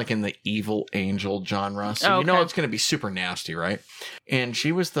 And she's like in the evil angel genre, so you know Okay. it's going to be super nasty, right? And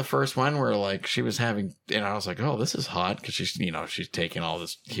she was the first one where like she was having, and I was like, oh, this is hot because she's taking all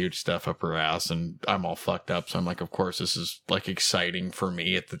this huge stuff up her ass, and I'm all fucked up. So I'm like, of course, this is like exciting for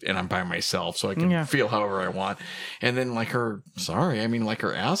me, and I'm by myself, so I can feel however I want. And then like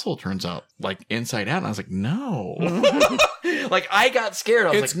her asshole turns out like inside out, and I was like, no. Like, I got scared.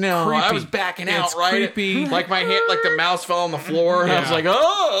 I was It's like, no, creepy. I was backing It's out, right? creepy. Like, my hand, like the mouse fell on the floor, and I was Yeah. like,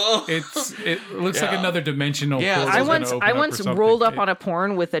 oh. It looks like another dimensional. Yeah, portal's I gonna once open I up once or something. rolled up on a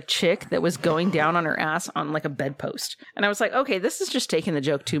porn with a chick that was going down on her ass on like a bedpost, and I was like, okay, this is just taking the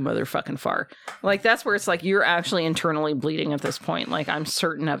joke too motherfucking far. Like that's where it's like you're actually internally bleeding at this point. Like I'm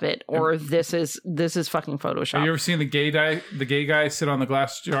certain of it, or this is fucking Photoshop. Have you ever seen the gay guy sit on the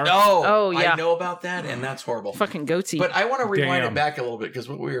glass jar? Oh, yeah. I know about that, and that's horrible. Fucking goatsy. But I want to rewind Damn. it back a little bit, because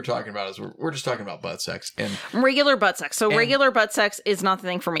what we were talking about is we're just talking about butt sex. And regular butt sex. So regular butt sex is not the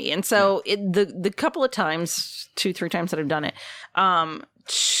thing for me. And so the couple of times, 2-3 times that I've done it,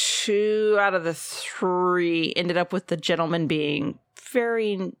 2 out of the 3 ended up with the gentleman being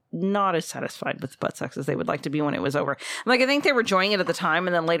very not as satisfied with butt sex as they would like to be when it was over. Like I think they were enjoying it at the time,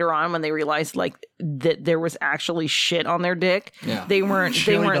 and then later on when they realized like that there was actually shit on their dick, they weren't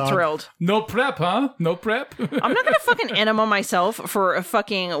thrilled. No prep, huh? No prep. I'm not gonna fucking enema myself for a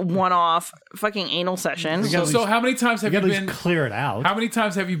fucking one-off fucking anal session. So how many times have You you gotta at been? least clear it out. How many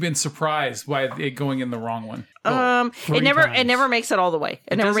times have you been surprised by it going in the wrong one? It never times. makes it all the way.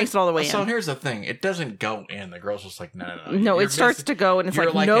 It never makes it all the way So in. here's the thing: it doesn't go in. The girl's just like, no. No, You're it starts to go, and it's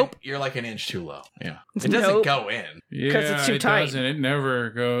you're like, nope. you're like an inch too low. Yeah, it doesn't Nope. go in. Yeah, it's too tight. Doesn't. It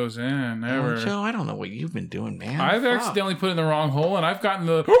never goes in. Never. Oh, Joe, I don't know what you've been doing, man. I've Fuck. accidentally put it in the wrong hole, and I've gotten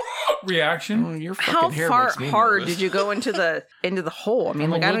the reaction. Oh, your fucking How hair far makes me hard nervous. did you go into the hole? I mean, I'm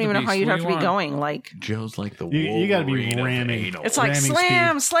a like I don't even know how wildebeest. you'd What have do to you be want? going. Like Joe's like the You gotta be Wolverine of ramming. anal. it's like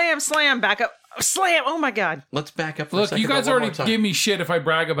Ramming slam, back up, slam. Oh my god. Let's back up. For a Look, second, you guys one more already time. give me shit if I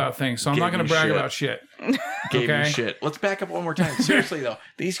brag about things, so I'm Give not going you to brag shit. about shit. Gave you okay. shit. Let's back up one more time. Seriously though,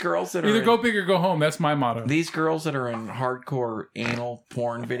 these girls that are Either in- go big or go home. That's my motto. these girls that are in hardcore anal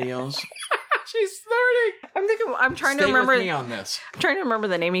porn videos. She's flirting. I'm trying to Stay remember. with me on this. I'm trying to remember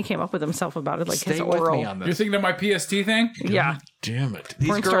the name he came up with himself about it, like Stay his with oral. me on this. You're thinking of my PST thing? Yeah. Damn it.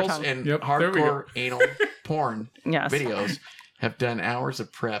 These Pornstar girls tongue. in Yep, there we go. hardcore anal porn Yes. videos have done hours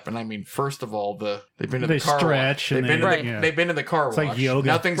of prep, and I mean, first of all, they've been to They the car stretch wash. and They've been, they- to the, yeah. they've been to the car It's wash. like yoga.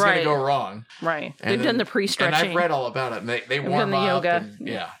 Nothing's Right. gonna go wrong. Right. And They've done the And pre-stretching. I've read all about it. And they warm done the up. yoga. And,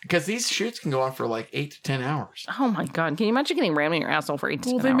 yeah, because these shoots can go on for like 8 to 10 hours. Oh my god! Can you imagine getting rammed in your asshole for 8 to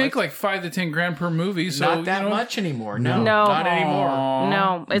Well, 10 they hours? make like $5 to $10 per movie, so Not that you know, much anymore. No. No. not anymore.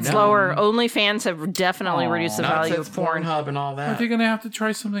 No, it's No. lower. OnlyFans have definitely reduced the Not value since of porn. Pornhub and all Are that. they going to have to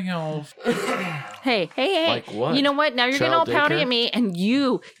try something else? Hey. Like what? You know what? Now you're getting all Child pouty daycare? at me, and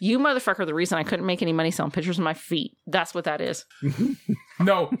you motherfucker, are the reason I couldn't make any money selling pictures of my feet. That's what that is.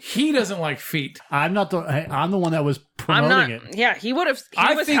 No, he doesn't like feet. I'm not the. I'm the one that was I'm promoting not. it. Yeah, he would have. He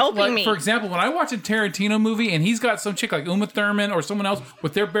I was think, helping like, me. for example, when I watch a Tarantino movie and he's got some chick like Uma Thurman or someone else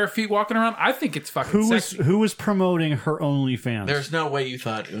with their bare feet walking around, I think it's fucking sexy. Who was promoting her OnlyFans? There's no way you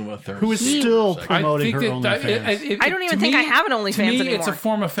thought Uma Thurman. who is still I promoting think her that OnlyFans. I don't even think I have an OnlyFans to me, anymore. it's a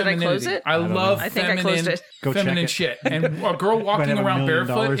form of Did I femininity. close it? I love I think I closed feminine, it. Go check feminine it. shit. And a girl walking have $1 around million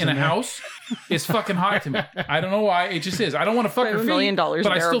barefoot in a in there. house is fucking hot to me. I don't know why. It just is. I don't want to fuck I her have $1 feet, million but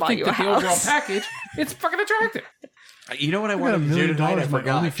I there, still buy think you that a the overall house. package, it's fucking attractive. You know what I I got wanted $1 to do million tonight? I in my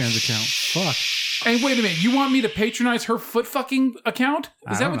forgot. OnlyFans account. Fuck. And wait a minute, you want me to patronize her foot fucking account?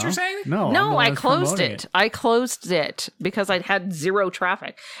 Is that what you're saying? No. I'm the No, one I that's closed promoting it. I closed it because I'd had zero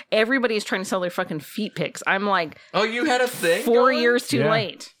traffic. Everybody's trying to sell their fucking feet pics. I'm like Oh, you had a thing? 4 going? years too Yeah.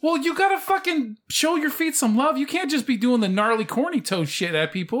 late. Well, you gotta fucking show your feet some love. You can't just be doing the gnarly corny toe shit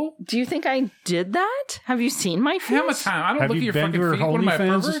at people. Do you think I did that? Have you seen my feet? How much time? I don't Have look at you your been fucking to her feet. What am I, a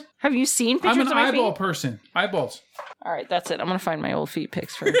OnlyFans? pervert? Have you seen pictures I'm an of my eyeball feet? person. Eyeballs. All right, that's it. I'm gonna find my old feet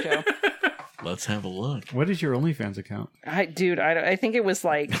pics for Joe. Let's have a look. What is your OnlyFans account? I think it was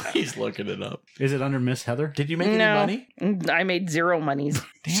like He's looking it up. Is it under Miss Heather? Did you make any no. money? I made zero monies.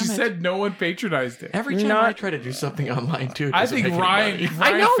 Damn She it. said no one patronized it. Every time Not- I try to do something online too, it I doesn't think make any Ryan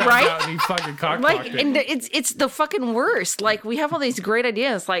money. I know, found right? out and he fucking cockblocked Like, it. and it's the fucking worst. Like, we have all these great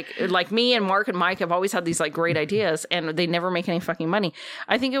ideas. Like me and Mark and Mike have always had these like great ideas, and they never make any fucking money.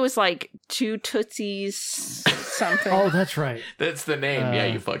 I think it was like 2 Tootsies something. Oh, that's right. That's the name. Yeah,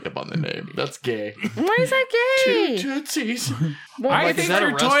 you fucked up on the name. That's gay. Why is that gay? Tootsies. Well, I Like, think is that a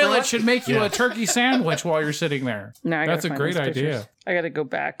your restaurant? toilet should make you a turkey sandwich while you're sitting there. No, I gotta That's a find great those idea. pictures. I gotta go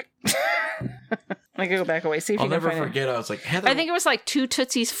back. I gotta go back away. See if I'll you can never find forget. I was like, Heather. it. I think it was like 2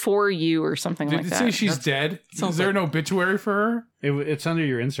 Tootsies for you or something Did like it that. say she's dead? Is there an obituary for her? It's under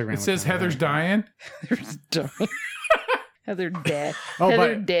your Instagram. It says account, Heather's right? dying. Heather dead. Oh,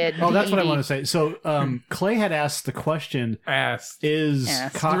 Heather but- dead. Oh, that's what I DED. want to say. So, Clay had asked the question: Ass. Is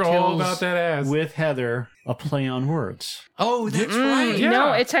Ass. They're all cocktails about that ass. with Heather a play on words? Oh, that's right. Yeah.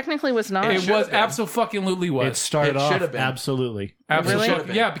 No, it technically was not. It was absolutely It was. started It off should have been. absolutely. Absolutely.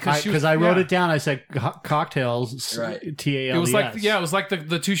 Really? Yeah, because Because I wrote it down. I said cocktails. Right. TALES. It was like it was like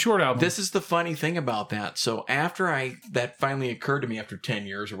the Too Short album. This is the funny thing about that. So after that finally occurred to me after 10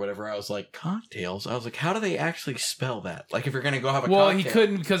 years or whatever, I was like, cocktails? I was like, how do they actually spell that? Like if you're going to go have a well, cocktail. he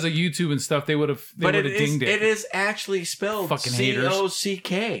couldn't because of YouTube and stuff. They would have dinged it. It is actually spelled Fucking haters.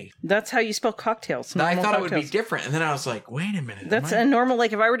 COCK. That's how you spell cocktails. I normal thought it would be cocktails. different. And then I was like, wait a minute. That's am I- a normal,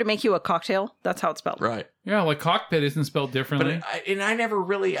 like if I were to make you a cocktail, that's how it's spelled. Right. Yeah, like cockpit isn't spelled differently. But I never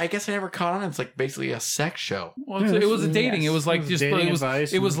really, I guess I never caught on. It's like basically a sex show. well, Yeah, it was a dating. yes. It was like It was just dating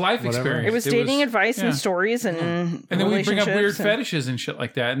advice it was and life whatever. experience. It was dating advice yeah. and stories and And then we bring up weird relationships and- fetishes and shit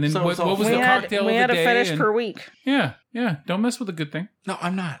like that. And then So what it's all- was We the had, cocktail we of had the a day? fetish and- per week. Yeah. Don't mess with a good thing. No,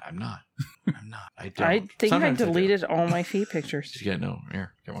 I'm not. I'm not. I don't. I think Sometimes I do. deleted all my feet pictures. Yeah, no.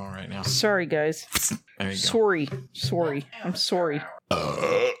 Here, come on right now. Sorry, guys. There you go. Sorry. I'm sorry.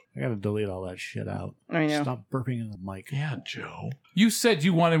 I gotta delete all that shit out. I know. Stop burping in the mic. Yeah, Joe. You said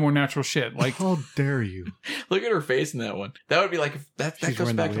you wanted more natural shit. Like How dare you? Look at her face in that one. That would be like that She's goes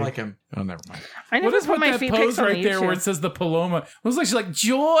wearing back that to wig. like a. Oh, never mind. I what never is put with my that feet pose pics on right there where it YouTube. says the Paloma? It was like she's like,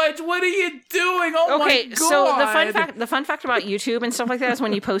 George, what are you doing? Oh Okay, my god! so the fun fact about YouTube and stuff like that is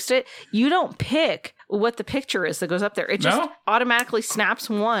when you post it, you don't pick what the picture is that goes up there. It just No? automatically snaps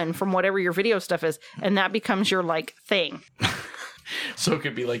one from whatever your video stuff is, and that becomes your like thing. So it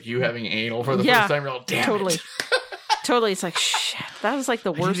could be like you having anal for the Yeah, first time. You're all, damn Totally. it. Totally. It's like shit. That was like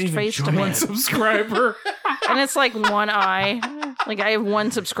the worst even face to join me. one subscriber, And it's like one eye. Like I have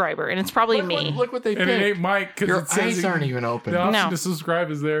one subscriber, and it's probably me. Look what they and it picked. ain't Mike because Your it says eyes aren't even open. the option No. to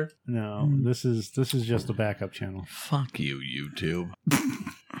subscribe is there. No, this is just a backup channel. Fuck you, YouTube.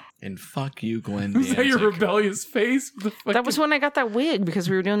 And fuck you, Glenn Is that your Danzig. rebellious face? The That was when I got that wig because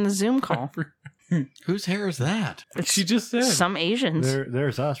we were doing the Zoom call. Whose hair is that? she just said. Some Asians.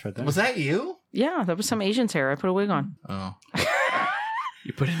 There's us right there. Was that you? Yeah, that was some Asian's hair. I put a wig on. Oh.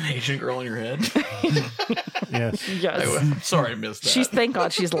 You put an Asian girl on your head? Yes. Yes. Sorry, I missed that. Thank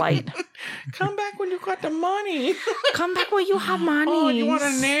God she's light. Come back when you got the money. Come back where you have money. Oh, you want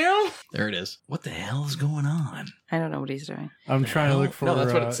a nail? There it is. What the hell is going on? I don't know what he's doing. I'm trying to look for. No,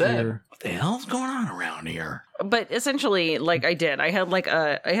 that's what it said. your- What the hell's going on around here? But essentially, like I did, I had like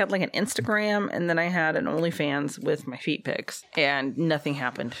an Instagram, and then I had an OnlyFans with my feet pics, and nothing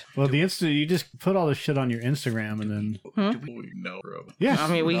happened. Well, you just put all this shit on your Instagram, and then Do we know, bro? yeah, I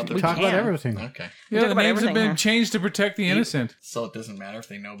mean, we talk can. about everything. Okay. Yeah, talk the about names have everything been here. changed to protect the innocent. So it doesn't matter if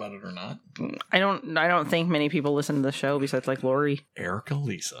they know about it or not? I don't think many people listen to the show besides like Lori. Erica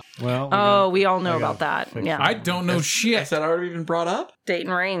Lisa. Well, We all know I about gotta that. fix Yeah, I don't know Has shit. that already been brought up?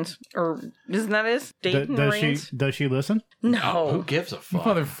 Dayton Reigns, or isn't that his Dayton Reigns? does she listen? Who No, gives a fuck?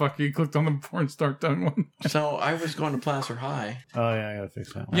 Motherfucker, you clicked on the porn star tongue one. So I was going to Placer High. Oh yeah, I gotta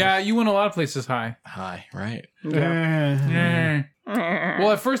fix that one. Yeah, you went a lot of places high. High, right? Eh.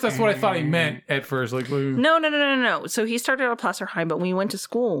 Well, at first, that's what I thought he meant at first. Like, No. So he started at Placer High, but we went to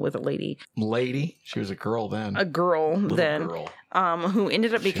school with a lady, Lady. She was a girl then. a girl Little then, girl. who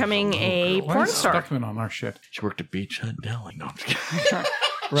ended up becoming a why porn is star. Stuckman on our shit? She worked at Beach Hut Deli. No, I'm just kidding.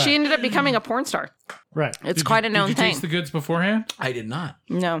 Right. She ended up becoming a porn star. Right. It's quite a known Did you thing. taste the goods beforehand? I did not.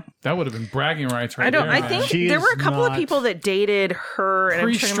 No, That would have been bragging rights right I don't. there. I man. think She there is were a couple of not- people that dated her, and I'm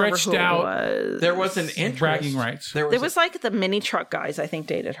trying to remember Pre-stretched who out. it was. There was an interest. bragging rights. There There was like the mini truck guys. I think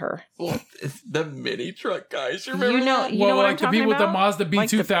dated her. the mini truck guys. You remember You know, that? you know what I'm like the talking people about? with the Mazda Like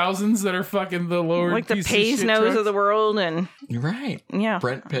the- B2000s that are fucking the lower like the piece Pays shit nose trucks? of the world, and You're right. yeah,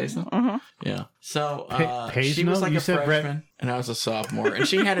 Brent Payson. Yeah. So Payson? she was like You a said Brent- freshman, and I was a sophomore, and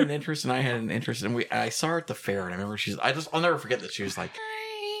she had an interest, and I had an interest, and I saw her at the fair, and I remember I'll never forget that she was like,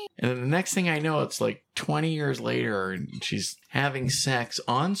 and then the next thing I know, it's like 20 years later, and she's having sex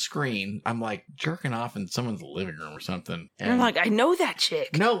on screen. I'm like jerking off in someone's living room or something. you're And like, I know that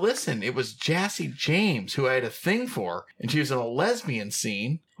chick. no, listen, it was Jassy James, who I had a thing for, and she was in a lesbian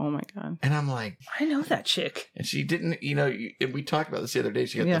scene, Oh my god, and I'm like, I know that chick. and she didn't, we talked about this the other day.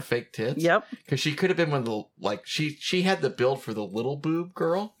 She got Yeah. the fake tits. Yep. Because she could have been one of the, like, she had the build for the little boob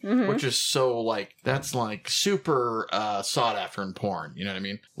girl, which is so, like, that's, like, super sought after in porn. You know what I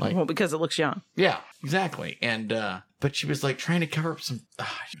mean? Like, Well, because it looks young. yeah, exactly. And, but she was, like, trying to cover up some, I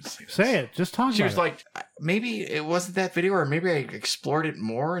shouldn't say this. Say it. Just talk She about was it. like, maybe it wasn't that video, or maybe I explored it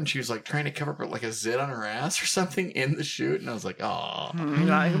more, and she was, like, trying to cover up, like, a zit on her ass or something in the shoot, and I was like, oh.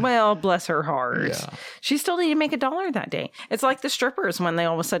 Like, well, bless her heart. Yeah. She still didn't make $1 that day. It's like the strippers when they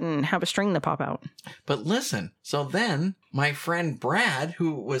all of a sudden have a string that pop out. But listen, so then my friend Brad,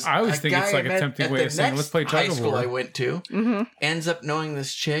 who was I always think it's like a tempting way of saying, let's play high tug of school war. I went to, ends up knowing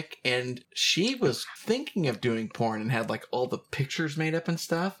this chick, and she was thinking of doing porn and had like all the pictures made up and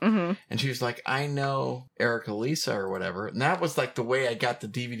stuff. And she was like, I know Erica Lisa or whatever. And that was like the way I got the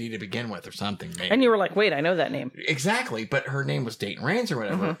DVD to begin with or something. Maybe. And you were like, wait, I know that name. Exactly. But her name was Dayton Rains or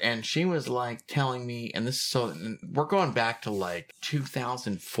whatever. And she was like telling me, and this is so, and we're going back to like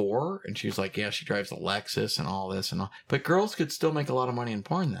 2004. And she was like, yeah, she drives a Lexus and all this and all. But girls could still make a lot of money in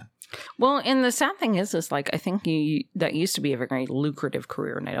porn then. Well, and the sad thing is like, I think that used to be a very lucrative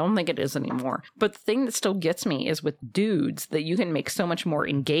career, and I don't think it is anymore. But the thing that still gets me is with dudes that you can make so much more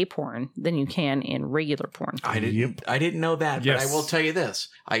in gay porn than you can in regular porn. I didn't know that, Yes. but I will tell you this.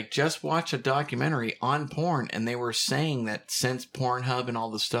 I just watched a documentary on porn, and they were saying that since Pornhub and all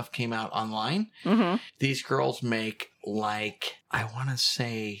the stuff came out online, these girls make like, I want to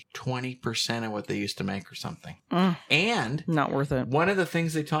say 20% of what they used to make or something. And Not worth it. one of the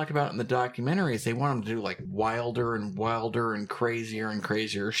things they talk about in the documentary is they want them to do like wilder and wilder and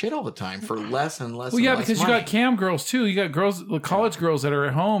crazier shit all the time for less and less. Well, yeah, and less because money. you got cam girls too. You got girls, college girls that are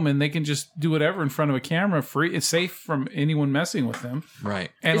at home and they can just do whatever in front of a camera, free. It's safe from anyone messing with them. Right.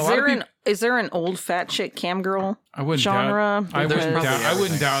 And Is a lot of there people, is there an old fat chick cam girl I wouldn't genre? doubt. I wouldn't Because- doubt. I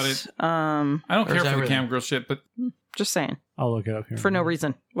wouldn't doubt it. I don't care There's for the everything. cam girl shit, but Just saying. I'll look it up here. For no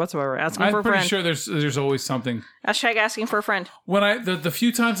reason whatsoever. Asking I'm for a pretty friend. sure there's always something. Hashtag asking for a friend. When the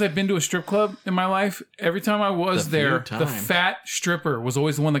few times I've been to a strip club in my life, every time I was The there, few the times. fat stripper was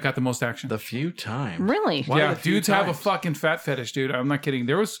always the one that got the most action. The few times. Really? Why Yeah, the few dudes have a times? fucking fat fetish, dude. I'm not kidding.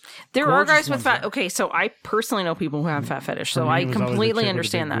 There are There gorgeous guys with ones fat. there. Okay, so I personally know people who have fat fetish, so For me, I it was always the completely chick with the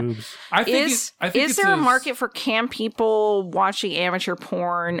understand big that. boobs. I think Is it's there a market for cam people watching amateur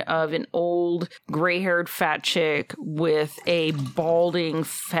porn of an old gray-haired fat chick with a balding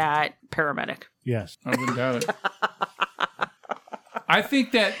fat paramedic? Yes. I wouldn't doubt it. I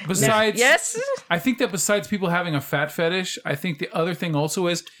think that besides Yes. I think that besides people having a fat fetish, I think the other thing also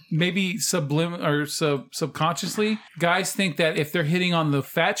is maybe subconsciously, guys think that if they're hitting on the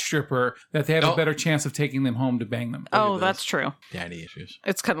fat stripper, that they have a better chance of taking them home to bang them. Oh, that's true. Daddy issues.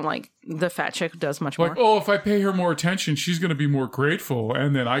 It's kind of like the fat chick does much Like, more. oh, if I pay her more attention, she's going to be more grateful,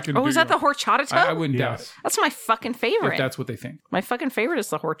 and then I can. Oh, is that the horchata tub? I wouldn't doubt it. Yes. That's my fucking favorite. If that's what they think. My fucking favorite is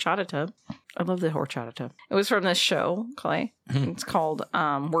the horchata tub. I love the horchata tub. It was from this show, Clay. It's called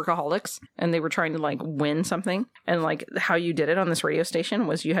Workaholics, and they were trying to like win something, and like how you did it on this radio station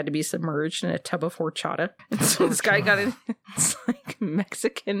was you had to be submerged in a tub of horchata. And so this guy got it. It's like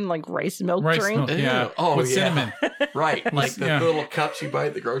Mexican like rice milk Rice drink. milk, yeah. Ew. Oh, with yeah. cinnamon. Right. Like the Yeah. little cups you buy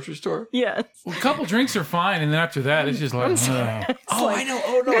at the grocery store. Yes. Well, a couple drinks are fine, and then after that, it's just like, ugh. Oh, I know.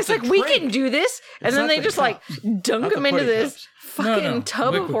 Oh, no. It's like, we can do this. And It's then not they the just cup. like dunk Not him the into pudding this cups. fucking No,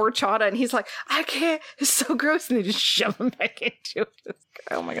 tub liquid. of horchata. And he's like, I can't. It's so gross. And they just shove him back into it.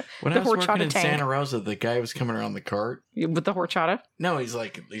 Oh my God. When the I was working horchata in tank. Santa Rosa, the guy was coming around the cart. With the horchata? No, he's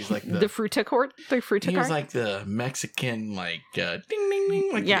like The the fruta court? The fruta he was cart? like the Mexican like ding ding ding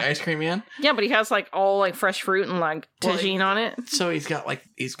like Yeah. the ice cream man. Yeah, but he has like all like fresh fruit and like Well, tagine on it. So he's got like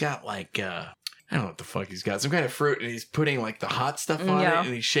I don't know what the fuck he's got. Some kind of fruit, and he's putting like the hot stuff on Yeah. it,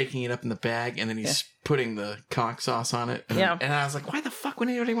 and he's shaking it up in the bag, and then he's putting the conch sauce on it. And, Yeah. and I was like, why the fuck would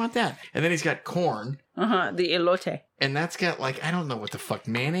anybody want that? And then he's got corn, The elote. and that's got like I don't know what the fuck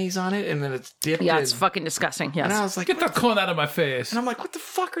mayonnaise on it, and then it's dipped. Yeah, in, it's fucking disgusting. And I Yes. was like, Get that corn out of my face. and I'm like, what the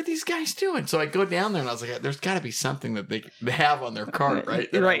fuck are these guys doing? So I go down there and I was like, there's got to be something that they have on their cart,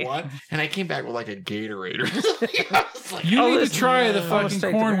 right? That Right. I want. And I came back with like a Gatorade or something. I was like, You Oh, need this- to try the almost fucking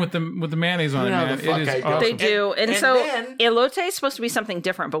take corn the- with the mayonnaise on it, No, man. the fuck It I is don't. awesome. They do. And and so then- elote is supposed to be something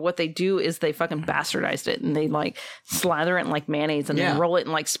different, but what they do is they fucking bastardized it and they like slather it in like mayonnaise and Yeah. then roll it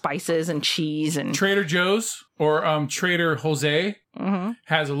in like spices and cheese and Trader Joe's or Trader Jose Mm-hmm.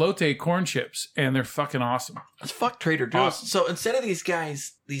 has elote corn chips, and they're fucking awesome. Let's fuck Trader Joe's. Awesome. So instead of these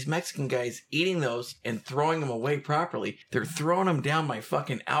guys, these Mexican guys eating those and throwing them away properly, they're throwing them down my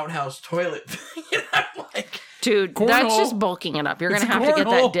fucking outhouse toilet. And I'm like, dude, Cornhole. that's just bulking it up. You're It's gonna a have to get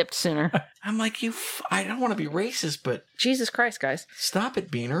that cornhole. dipped sooner. I don't want to be racist, but Jesus Christ, guys. stop it,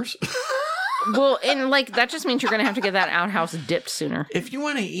 beaners. Well, and like that just means you're gonna have to get that outhouse dipped sooner. If you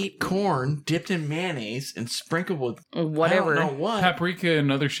want to eat corn dipped in mayonnaise and sprinkled with Whatever. I don't know what, Paprika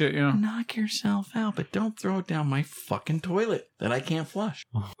and other shit, you know. knock yourself out, but don't throw it down my fucking toilet that I can't flush.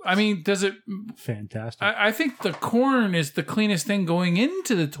 I mean, does it... Fantastic. I think the corn is the cleanest thing going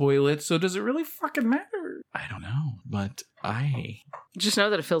into the toilet, so does it really fucking matter? I don't know, but Just know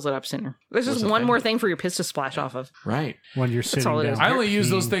that it fills it up sooner. There's just the one thing? more thing for your piss to splash off of. right. When you're sitting all it down. is. I only use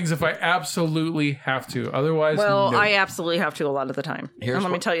those things if I absolutely have to. Otherwise, Well, no. I absolutely have to a lot of the time. Here's And let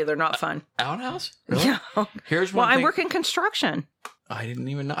me what- tell you, they're not fun. Outhouse? Really? Yeah. Here's Well, one I thing. work in construction. I didn't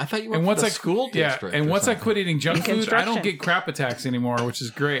even know. I thought you worked And for once the I school district. and or once I something. quit eating junk food, I construction. don't get crap attacks anymore, which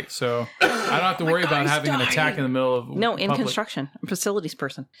is great. So I don't have to worry about having an attack in the middle of No, in public. construction. I'm a facilities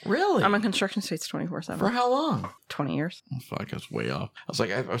person. Really? I'm in construction sites 24/7. For how long? 20 years. Oh, fuck, I was way off. I was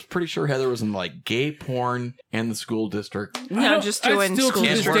like, I was pretty sure Heather was in like gay porn and the school district. No, just doing I still school to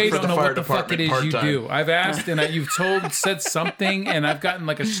this district. day Work for don't the know fire what the fuck it is department you part-time. do. I've asked and you've said something, and I've gotten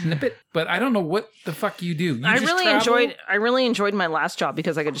like a snippet, but I don't know what the fuck you do. You I just really travel? enjoyed my last job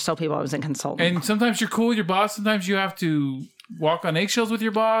because I could just tell people I was in consulting. And sometimes you're cool with your boss. Sometimes you have to walk on eggshells with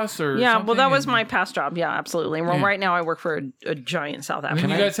your boss, or yeah, well, something, that was and- my past job. Yeah, absolutely. Well, Yeah. right now I work for a giant South And then African.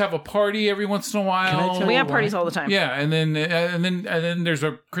 you guys have a party every once in a while. Can I tell We you have why? parties all the time. Yeah, and then there's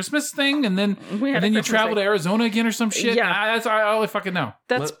a Christmas thing, and then We had a you Christmas travel thing. to Arizona again or some shit. Yeah. That's all I fucking know.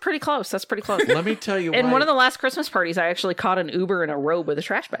 That's pretty close. That's pretty close. Let me tell you And why. one of the last Christmas parties, I actually caught an Uber in a robe with a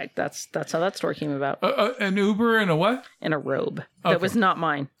trash bag. That's how that story came about. An Uber and a what? In a robe Okay. that was not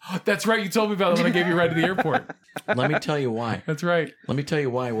mine. That's right. You told me about it when I gave you a ride to the airport. Let me tell you why. That's right. Let me tell you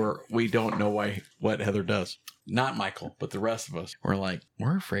why we don't know what Heather does. Not Michael, but the rest of us.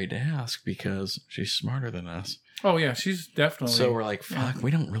 We're afraid to ask because she's smarter than us. Oh yeah, she's definitely. So we're like, fuck, we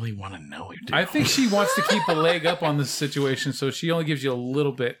don't really want to know. I think she wants to keep a leg up on this situation, so she only gives you a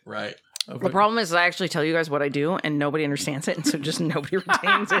little bit. right. Of The problem is I actually tell you guys what I do and nobody understands it, and so just nobody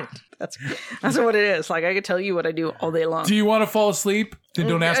retains it. That's what it is. Like, I could tell you what I do all day long. Do you want to fall asleep? Then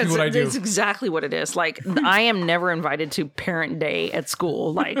don't ask me what I do. It's exactly what it is. Like, I am never invited to parent day at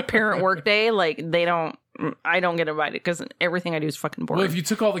school. Like, parent work day, like, I don't get invited because everything I do is fucking boring. Well, if you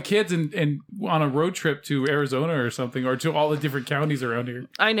took all the kids and on a road trip to Arizona or something, or to all the different counties around here.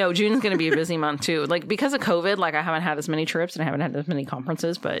 I know June's going to be a busy month too. Like, because of COVID, like, I haven't had as many trips and I haven't had as many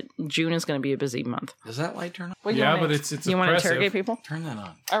conferences, but June is going to be a busy month. Does that light turn on? What, Yeah, wanna- but it's you want to oppressive. interrogate people? Turn that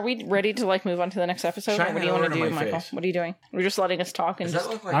on. Are we ready to like move on to the next episode? Shine Or what do that you want over to to do, my Michael? face. What are you doing? We're just letting us talk and Does that just.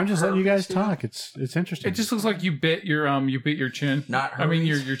 look like I'm just letting you guys Steven? talk. It's interesting. It just looks like you bit your chin. Not I mean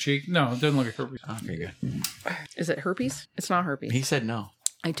herpes? your cheek. No, it doesn't look like herpes. Okay, good. Is it herpes? It's not herpes. He said no.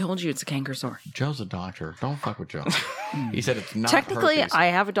 I told you it's a canker sore. Joe's a doctor. Don't fuck with Joe. He said it's not Technically, herpes. I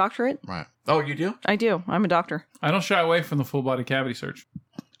have a doctorate. Right. Oh, you do? I do. I'm a doctor. I don't shy away from the full body cavity search.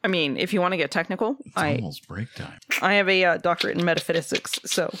 I mean, if you want to get technical, It's almost break time. I have a doctorate in metaphysics,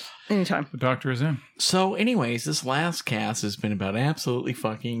 so anytime. The doctor is in. So, anyways, this last cast has been about absolutely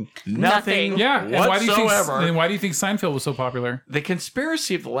fucking Nothing. nothing. Yeah. And why do you think? whatsoever. And why do you think Seinfeld was so popular? The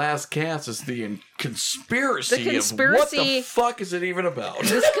conspiracy of the last cast is the conspiracy, The of what the conspiracy- fuck is it even about?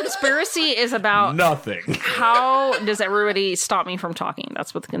 This conspiracy is about Nothing. how does everybody stop me from talking?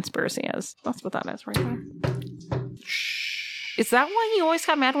 That's what the conspiracy is. That's what that is right there. Is that why you always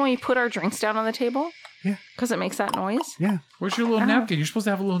got mad when we put our drinks down on the table? Yeah. Because it makes that noise? Yeah. Where's your little napkin? You're supposed to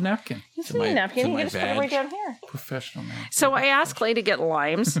have a little napkin. It's To my- a napkin. to You my can just put it right badge. down here. Professional napkin. So I asked Clay to get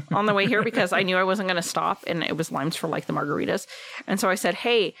limes on the way here because I knew I wasn't going to stop, and it was limes for like the margaritas. And so I said,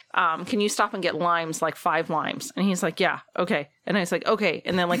 hey, can you stop and get limes, like 5 limes? And he's like, yeah, okay. And I was like, okay.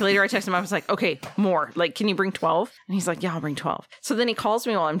 And then like later I texted him, I was like, okay, more. Like, can you bring 12? And he's like, yeah, I'll bring 12. So then he calls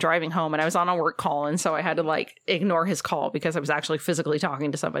me while I'm driving home, and I was on a work call. And so I had to like ignore his call because I was actually physically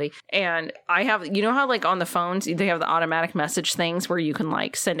talking to somebody. And I have, you know how like on the phones, they have the automatic message things where you can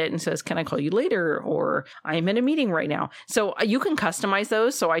like send it and says, can I call you later? Or I'm in a meeting right now. So you can customize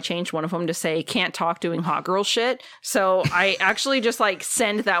those. So I changed one of them to say, can't talk doing hot girl shit. So I actually just like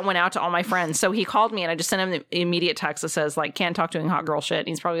send that one out to all my friends. So he called me and I just sent him the immediate text that says like, can't talk doing hot girl shit. And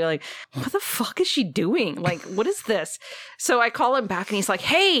he's probably like, what the fuck is she doing? Like, what is this? So I call him back and he's like,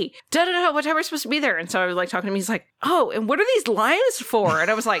 hey, what time are we supposed to be there? And so I was like talking to him. He's like, oh, and what are these limes for? And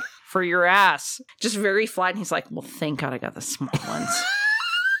I was like, for your ass. Just very flat. And he's like, well, thank God I got the small ones.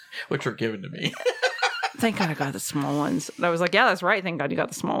 Which were given to me. Thank God I got the small ones. And I was like, yeah, that's right. Thank God you got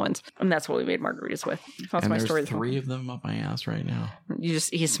the small ones. And that's what we made margaritas with. That's And my there's story. 3 of them up my ass right now.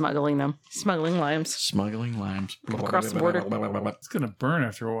 He's smuggling them. Smuggling limes. Smuggling limes. Across the border. It's gonna burn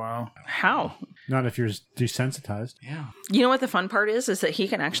after a while. How? Not if you're desensitized. Yeah. You know what the fun part is that he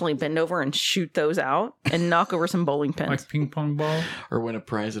can actually bend over and shoot those out and knock over some bowling pins. Like ping pong ball. Or win a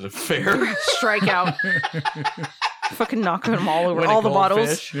prize at a fair. Strike out. Fucking knock them all over. Win a All the bottles.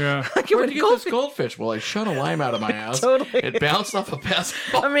 goldfish. Yeah. Like you Where'd would you get this goldfish? Well, I shot a lime out of my ass. Totally. It bounced off a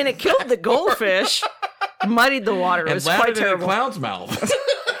basketball. I mean, it killed the goldfish, muddied the water. It and was quite landed in a terrible. clown's mouth.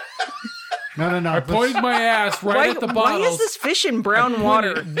 No. I pointed my ass right at the bottles. Why is this fish in brown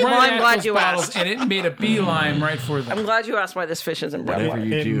water? Right Well, I'm at glad those you bottles, asked. and it made a beeline right for them. I'm glad you asked why this fish is in brown Whatever water.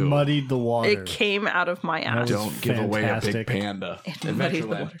 you It do, muddied the water. It came out of my ass. don't give away a big fantastic. panda. muddied the Adventureland.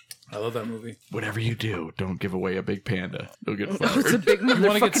 water. I love that movie. Whatever you do, don't give away a big panda. You'll get fired. It's a big You want to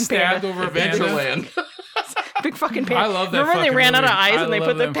get motherfucking stabbed panda. over a panda? Adventureland. Big fucking panda. I love that Remember when they fucking ran out of movie. eyes I and they love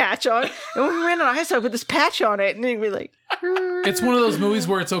put the them. patch on? And when we ran out of eyes, I put this patch on it, and they'd be like, It's one of those movies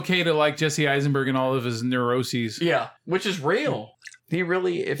where it's okay to like Jesse Eisenberg and all of his neuroses. Yeah, which is real. He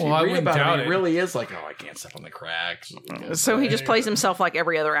really, if Well, you I read wouldn't about doubt him, he it. really is like, oh, I can't step on the cracks. so he just plays himself like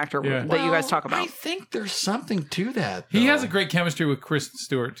every other actor Yeah. that you guys talk I about. think there's something to that. He though. has a great chemistry with Kristen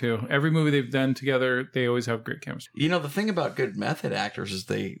Stewart too. Every movie they've done together, they always have great chemistry. You know, the thing about good method actors is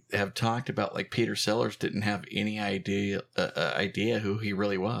they have talked about, like, Peter Sellers didn't have any idea who he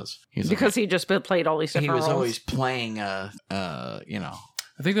really was. He's Because he just played all these he different was roles. always playing,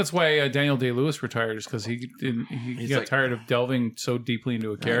 I think that's why Daniel Day-Lewis retired, is because he got like- tired of delving so deeply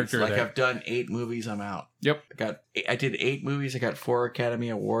into a character. It's like, that, I've done 8 movies, I'm out. Yep. I did 8 movies, I got 4 Academy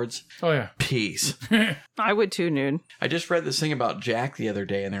Awards. Oh yeah. Peace. I would too, dude. I just read this thing about Jack the other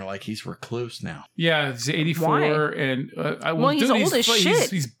day, and they're like, he's recluse now. Yeah, he's 84, Why? and Well, he's old as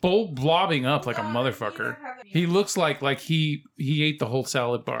shit. He's blobbing up like a motherfucker. He looks like he ate the whole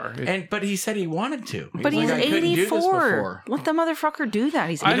salad bar. But he said he wanted to. He But was he's like, I couldn't do this 84. before. Let the motherfucker do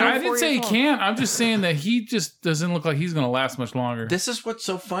that. He's 84 I didn't say he years old. can't. I'm just saying that he just doesn't look like he's going to last much longer. This is what's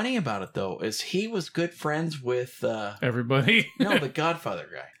so funny about it, though, is he was good friends with Everybody. the Godfather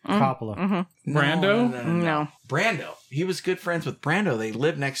guy. Coppola. Brando? No. Brando. He was good friends with Brando. They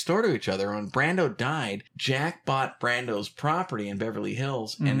lived next door to each other. When Brando died, Jack bought Brando's property in Beverly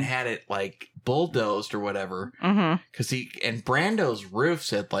Hills and had it like bulldozed or whatever. Because and Brando's roof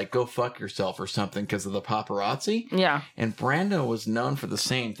said like "Go fuck yourself" or something because of the paparazzi. Yeah. And Brando was known for the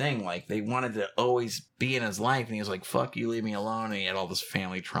same thing. Like they wanted to always be in his life, and he was like, "Fuck you, leave me alone." And he had all this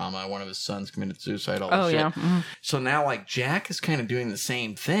family trauma. One of his sons committed suicide. All this shit. Yeah. So now, like, Jack is kind of doing the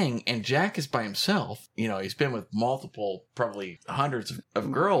same thing, and Jack is by himself. You know, he's been with multiple, probably hundreds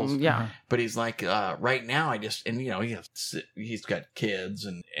of girls. Yeah. But he's like, right now, he's got kids,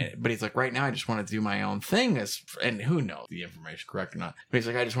 but he's like, right now, I just want to do my own thing. And who knows the information correct or not? But he's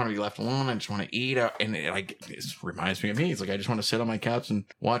like, I just want to be left alone. I just want to eat. And it reminds me of me. He's like, I just want to sit on my couch and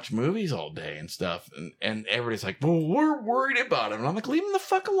watch movies all day and stuff. And everybody's like, well, we're worried about him. And I'm like, leave him the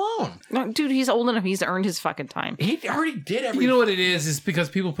fuck alone. No, dude, he's old enough. He's earned his fucking time. He already did everything. You know what it is because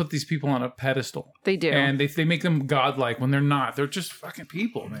people put these people on a pedestal. They do. And they make them godlike when they're not. They're just fucking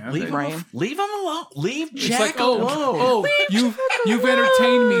people, man. Leave him, Right. leave him alone. Leave It's Jack like, alone. you've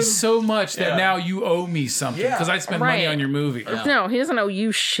entertained me so much that now you owe me something Yeah. because I spent money Right. on your movie. No, he doesn't owe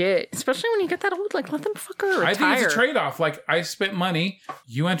you shit. Especially when you get that old. Like, let them fucker retire. I think it's a trade-off. Like, I spent money,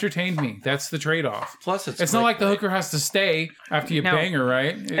 you entertained me. That's the trade-off. Plus, It's not like the hooker has to stay after you No. bang her,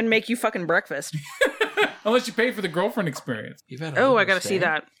 right? And make you fucking breakfast. Unless you pay for the girlfriend experience. You've had a Oh, hooker I gotta stay? see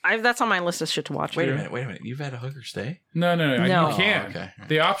that. That's on my list of shit to watch. Wait a minute. You've had a hooker stay? No. No. You can't. Oh, okay.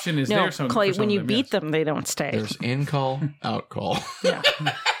 The option is No, there. So Clay, for some when of you them, beat yes. them, they don't stay. There's in call, out call. Yeah.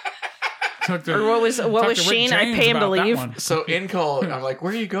 Talk to- Or what was talk to Rick Sheen? I James pay him to about that leave. one. So in call, I'm like,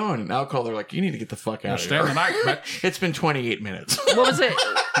 where are you going? And out call, they're like, you need to get the fuck out of Stay the here. night, bitch. It's been 28 minutes. What was it?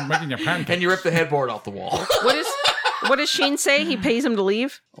 I'm making your pancakes. And you rip the headboard off the wall. What does Sheen say? He pays him to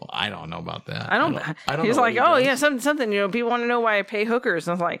leave? Well, I don't know about that. I don't He's know like, what he oh, does. yeah, something. People want to know why I pay hookers.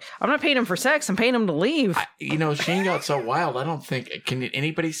 And I was like, I'm not paying him for sex. I'm paying him to leave. Sheen got so wild. I don't think. Can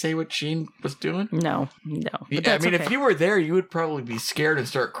anybody say what Sheen was doing? No. But Yeah, I that's mean, okay. if you were there, you would probably be scared and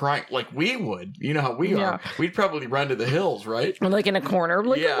start crying like we would. You know how we Yeah. are. We'd probably run to the hills, right? We're like in a corner.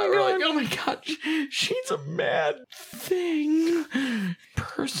 Like, Yeah, oh we're my like, God. oh my god, she's a mad thing,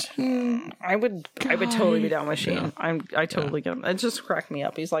 person. I would totally be down with Sheen. I totally get him. It just cracked me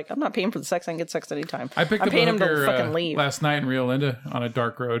up. He's like, I'm not paying for the sex. I can get sex anytime. I picked I'm up paying a him to hooker fucking leave. last night in Rio Linda on a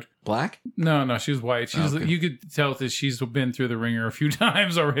dark road. Black? No, she was white. She's Okay. You could tell that she's been through the ringer a few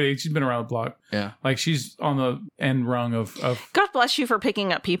times already. She's been around the block. Yeah. Like she's on the end rung of God bless you for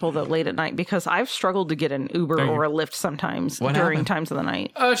picking up people that late at night because I've struggled to get an Uber Thank or you. a Lyft sometimes What during happened? times of the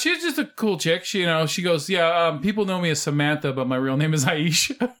night. she's just a cool chick. She goes, people know me as Samantha, but my real name is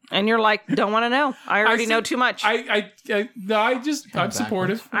Aisha. And you're like, don't want to know. I already know too much. I'm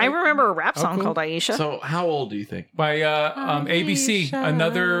supportive. I remember a rap song cool. called Aisha. So how old do you think? By ABC,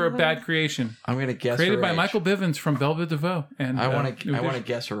 another a bad creation. I'm gonna guess Created her by age. Michael Bivins from Velvet DeVoe. And I want to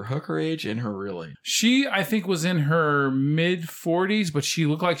guess her hooker age and her real age. She, I think, was in her mid 40s, but she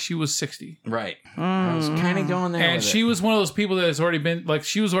looked like she was 60. Right. I was kind of going there. And with she it. was one of those people that has already been, like,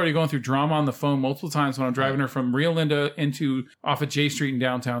 she was already going through drama on the phone multiple times when I'm driving her from Rio Linda into off of J Street in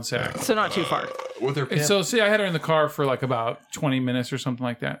downtown Sac. So not too far. with her. And Pimp. so, see, I had her in the car for like about 20 minutes or something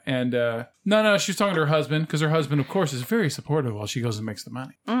like that. And no, she was talking to her husband because her husband, of course, is very supportive while she goes and makes the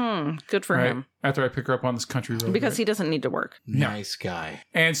money. Good for Right? him. After I pick her up on this country road. Because right? he doesn't need to work. Nice guy.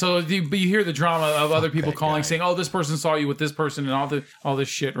 And so but you hear the drama of other people that calling, guy. saying, "Oh, this person saw you with this person," and all this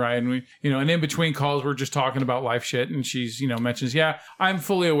shit, right? And we, and in between calls, we're just talking about life shit. And she's, mentions, "Yeah, I'm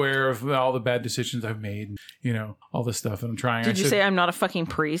fully aware of all the bad decisions I've made, and, all this stuff, and I'm trying." Did you say I'm not a fucking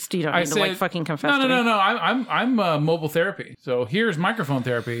priest? You don't need to fucking confess to me? No. I'm mobile therapy. So here's microphone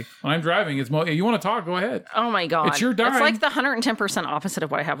therapy. When I'm driving, it's you want to talk? Go ahead. Oh my God. It's your dime. It's like the 110% opposite of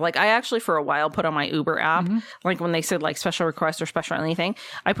what I have. Like I actually for a while put on my Uber app, like when they said like special request or special anything,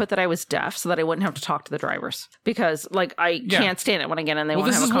 I put that I was deaf so that I wouldn't have to talk to the drivers because like I can't stand it when I get in and they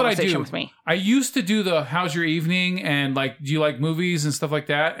want to have a conversation with me. I used to do the how's your evening and like do you like movies and stuff like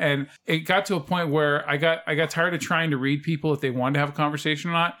that, and it got to a point where I got tired of trying to read people if they wanted to have a conversation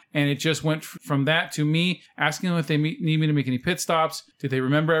or not, and it just went from that to me asking them if they need me to make any pit stops, did they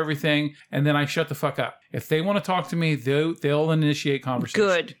remember everything, and then I shut the fuck up. If they want to talk to me, they'll initiate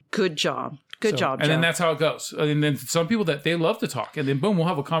conversation. Good job. Good job, Joe. And then that's how it goes. And then some people that they love to talk, and then boom, we'll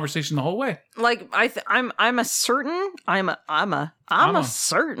have a conversation the whole way. Like I'm certain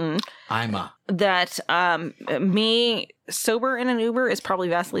that me sober in an Uber is probably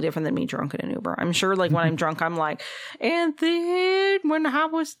vastly different than me drunk in an Uber. I'm sure like when I'm drunk, I'm like, and then when I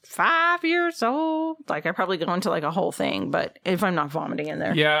was 5 years old, like I probably go into like a whole thing, but if I'm not vomiting in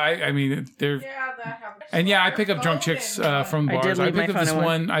there. Yeah, I mean, they're... Yeah, that happens. And yeah, I pick up drunk chicks from I bars. did leave my picked up this phone away.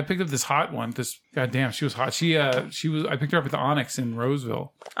 one. I picked up this hot one. Goddamn, she was hot. I picked her up at the Onyx in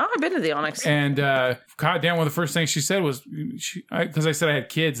Roseville. Oh, I've been to the Onyx. And goddamn, one of the first things she said was, because I said I had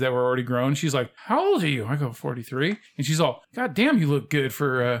kids that were already grown. She's like, "How old are you?" I go, 43. And she's all, "God damn, you look good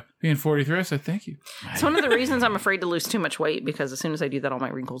for being 43." I said, "Thank you." It's one of the reasons I'm afraid to lose too much weight because as soon as I do that, all my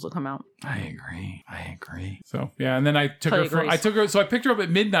wrinkles will come out. I agree. So yeah, and then I took her. So I picked her up at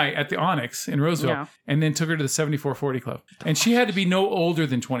midnight at the Onyx in Roseville, and then took her to the 7440 Club. And she had to be no older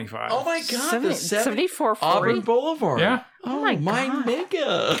than 25. Oh my God. The 7440? Auburn Boulevard. Yeah. Oh my God.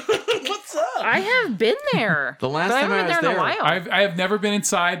 nigga. What's up? I have been there. The last but time I haven't was been there in a there, while. I have never been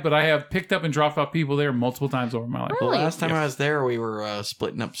inside, but I have picked up and dropped off people there multiple times over my life. The Really? last time I was there, we were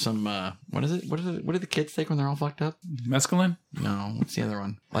splitting up some. What is it? What do the kids take when they're all fucked up? Mescaline, No, what's the other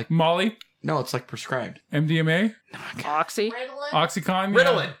one? Like Molly, no, it's like prescribed. MDMA, Oxy. Ritalin? Oxycontin,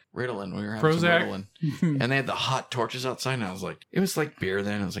 Ritalin. We were having Prozac. some Ritalin, and they had the hot torches outside. And I was like, it was like beer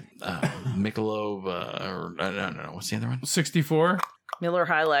then. It was like Michelob or no. What's the other one? 64. Miller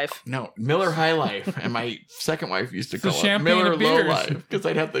High Life. No, Miller High Life. And my second wife used to the call it champagne Miller of Low beers. Life because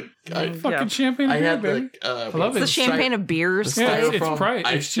I'd have the. Fucking champagne I and beer, had baby. the. I love The it. champagne of beers. The Yeah, it's styrofoam bright.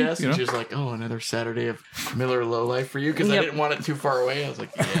 ice It's cheap, chest, you know? and she was like, "Oh, another Saturday of Miller Low Life for you," because I Yep. didn't want it too far away. I was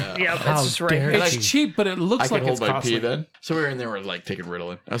like, "Yeah, Yeah, How that's just right. dare It's you. cheap, but it I looks can like hold it's my costly. pee then." So we were in there, we're like taking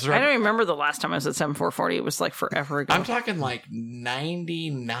Ritalin. I was I don't remember the last time I was at 7440. It was like forever ago. I'm talking like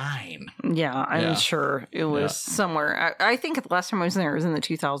 99. Yeah, I'm Yeah. sure it was somewhere. I think the last time I was there it was in the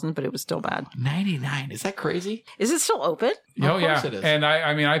 2000s, but it was still bad. 99. Is that crazy? Is it still open? Oh Of yeah, course it is. and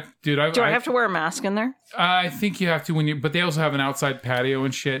I Do I have to wear a mask in there? I think you have to but they also have an outside patio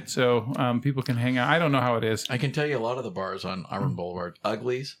and shit, so people can hang out. I don't know how it is. I can tell you a lot of the bars on Auburn Boulevard.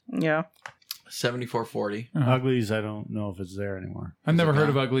 Uglies, Yeah. 7440. Uglies, I don't know if it's there anymore. I've never heard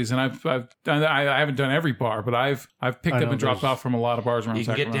of Uglies, and I haven't done every bar, but I've picked I up know and dropped there's- off from a lot of bars around You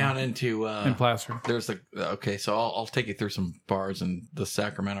can get Sacramento down into and Placer. there's okay, so I'll take you through some bars in the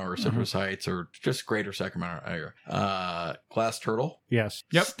Sacramento or Citrus Heights or just greater Sacramento area. Glass Turtle, Yes.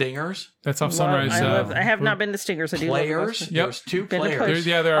 Yep, Stingers, that's off Sunrise. I have not been to Stingers. I do love Players. Western. Yep. There's two Been to players.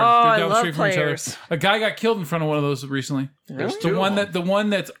 There Oh, are. I They're down the love street from each Players. other. A guy got killed in front of one of those recently. There's The two one of them. the one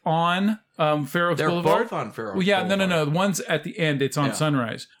that's on Fair Oaks They're Boulevard. both on Fair Oaks Well, yeah, Boulevard. no. The one's at the end. It's on Yeah.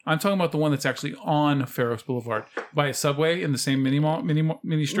 Sunrise. I'm talking about the one that's actually on Fair Oaks Boulevard by a Subway in the same mini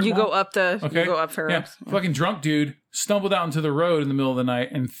strip You mall. go up the. Okay. You go up Fair Yeah. Oaks. Fucking drunk dude stumbled out into the road in the middle of the night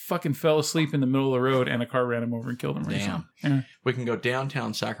and fucking fell asleep in the middle of the road, and a car ran him over and killed him. Damn. Yeah. We can go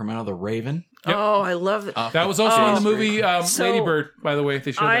downtown Sacramento, the Raven. Yep. Oh, I love it. That was also in the movie So, Lady Bird, by the way.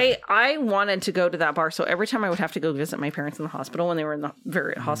 They showed that. I wanted to go to that bar, so every time I would have to go visit my parents in the hospital when they were in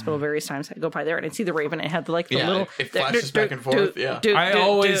the hospital various times, I'd go by there and I'd see the Raven. It had the little... It flashes back and forth. I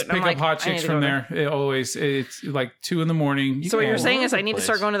always pick up hot chicks from there. It's like 2 a.m. So what you're saying is I need to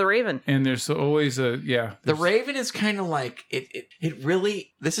start going to the Raven. And there's always The Raven is kind of like it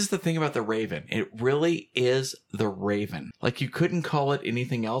really. This is the thing about the Raven. It really is the Raven. Like you couldn't call it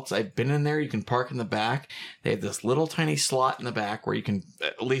anything else. I've been in there. You can park in the back. They have this little tiny slot in the back where you can,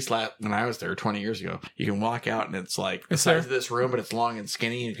 at least when I was there 20 years ago, you can walk out and it's like the size of this room, but it's long and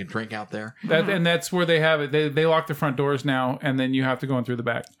skinny and you can drink out there. And that's where they have it. They lock the front doors now, and then you have to go in through the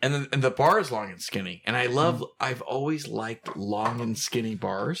back. And the bar is long and skinny. And I've always liked long and skinny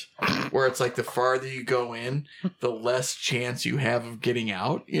bars where it's like the farther you go in, the less chance you have of getting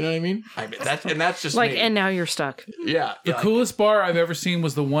out. You know what I mean? That's just like, me. and now you're stuck. Yeah. The coolest bar I've ever seen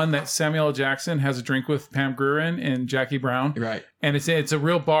was the one that Samuel L. Jackson has a drink with Pam Grier in and Jackie Brown. Right. And it's a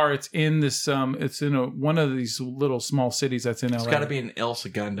real bar. It's in this it's in one of these little small cities that's in LA. It's got to be in El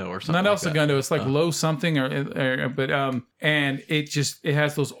Segundo or something. Not El Segundo. It's like Low something but and it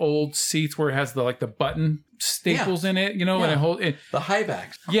has those old seats where it has the button staples in it, and the high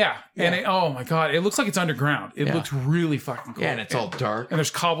backs. Yeah. And oh my god, it looks like it's underground. It looks really fucking cool. Yeah, and it's all dark. And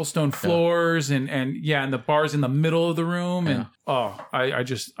there's cobblestone floors and the bar's in the middle of the room and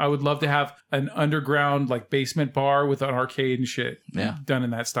I would love to have an underground basement bar with an arcade and shit. Yeah. Done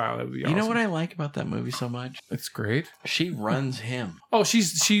in that style. That would be awesome. You know what I like about that movie so much? It's great. She runs him. Oh,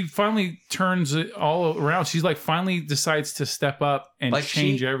 she finally turns it all around. She's finally decides to step up and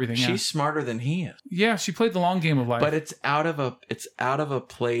change everything. She's smarter than he is. Yeah, she played the long game of life. But it's out of a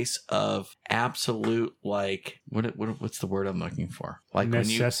place of absolute what's the word I'm looking for?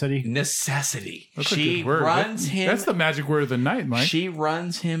 Necessity. Necessity. That's a She good word. runs him. That's the magic word of the night, Mike. She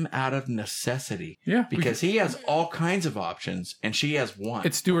runs him out of necessity. Yeah, because he has all kinds of options, and she has one.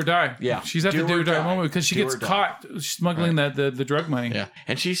 It's do or die. Yeah, she's at the do or die moment because she gets caught smuggling the drug money. Yeah,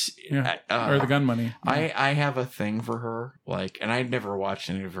 and she's or the gun money. I have a thing for her, and I'd never watched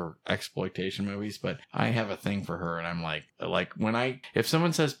any of her exploitation movies, but I have a thing for her, and I'm like if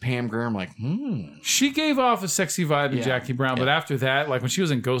someone says Pam Grier, I'm like, She gave off a sexy vibe to Jackie Brown, but after that, when she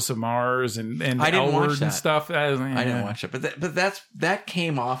was in Ghosts of Mars and L Word and stuff, I didn't watch it, but that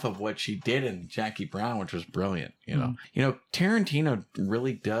came off of what she did in Jackie Brown, which was brilliant. You know, Tarantino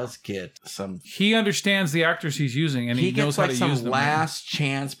really does get some. He understands the actors he's using, and he knows how to use them. He gets some last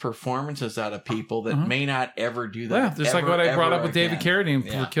chance performances out of people that may not ever do that. Yeah, just like what I brought up with David Carradine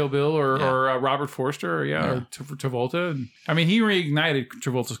for Kill Bill or Robert Forster, or Travolta. I mean, he reignited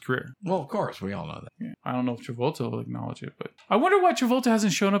Travolta's career. Well, of course, we all know that. Yeah. I don't know if Travolta will acknowledge it, but I wonder why Travolta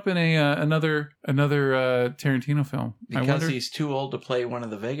hasn't shown up in another Tarantino film. Because he's too old to play one of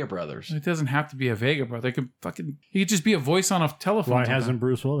the Vega brothers. It doesn't have to be a Vega brother. He could just be a voice on a telephone. Why hasn't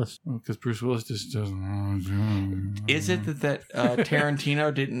Bruce Willis? Because Bruce Willis just doesn't. Is it that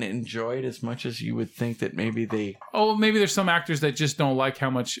Tarantino didn't enjoy it as much as you would think that maybe they? Oh, maybe there's some actors that just don't like how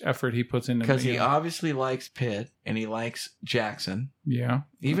much effort he puts into. Because he obviously likes Pitt and he likes Jackson. Yeah.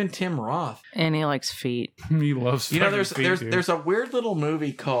 Even Tim Roth. And he likes feet. He loves. There's a weird little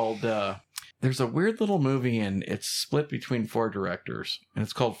movie called. There's a weird little movie, and it's split between 4 directors, and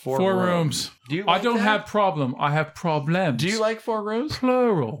it's called Four Rooms. Do you? Like I don't have problem. I have problems. Do you like 4 Rooms?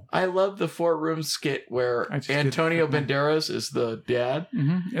 Plural. I love the 4 Rooms skit where Antonio Banderas is the dad.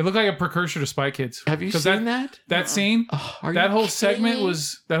 Mm-hmm. It looked like a precursor to Spy Kids. Have you seen that? That scene. That whole segment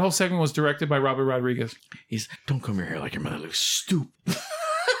was directed by Robert Rodriguez. Don't comb your hair like your mother looks stupid.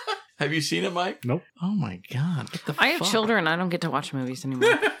 Have you seen it, Mike? Nope. Oh my god! I have children. I don't get to watch movies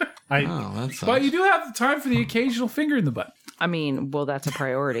anymore. But you do have time for the occasional finger in the butt. I mean, well, that's a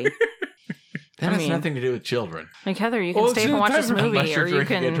priority. That has nothing to do with children. Like, Heather, you can stay up and watch this movie, or you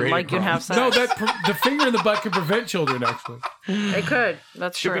can have sex. No, the finger in the butt can prevent children. Actually, it could.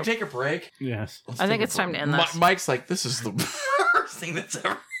 That's true. Should we take a break? Yes. I think it's time to end this. Mike's like, this is the worst thing that's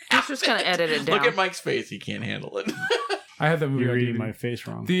ever. He's just gonna edit it down. Look at Mike's face; he can't handle it. I had that movie. You're reading my face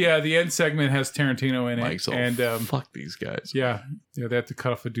wrong. The end segment has Tarantino in it. Mike's all, and fuck these guys. Yeah, they have to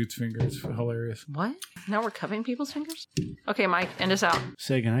cut off a dude's finger. It's hilarious. What? Now we're cutting people's fingers? Okay, Mike, end us out.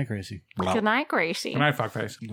 Say goodnight, Gracie. Good night, Gracie. Good night, fuckface.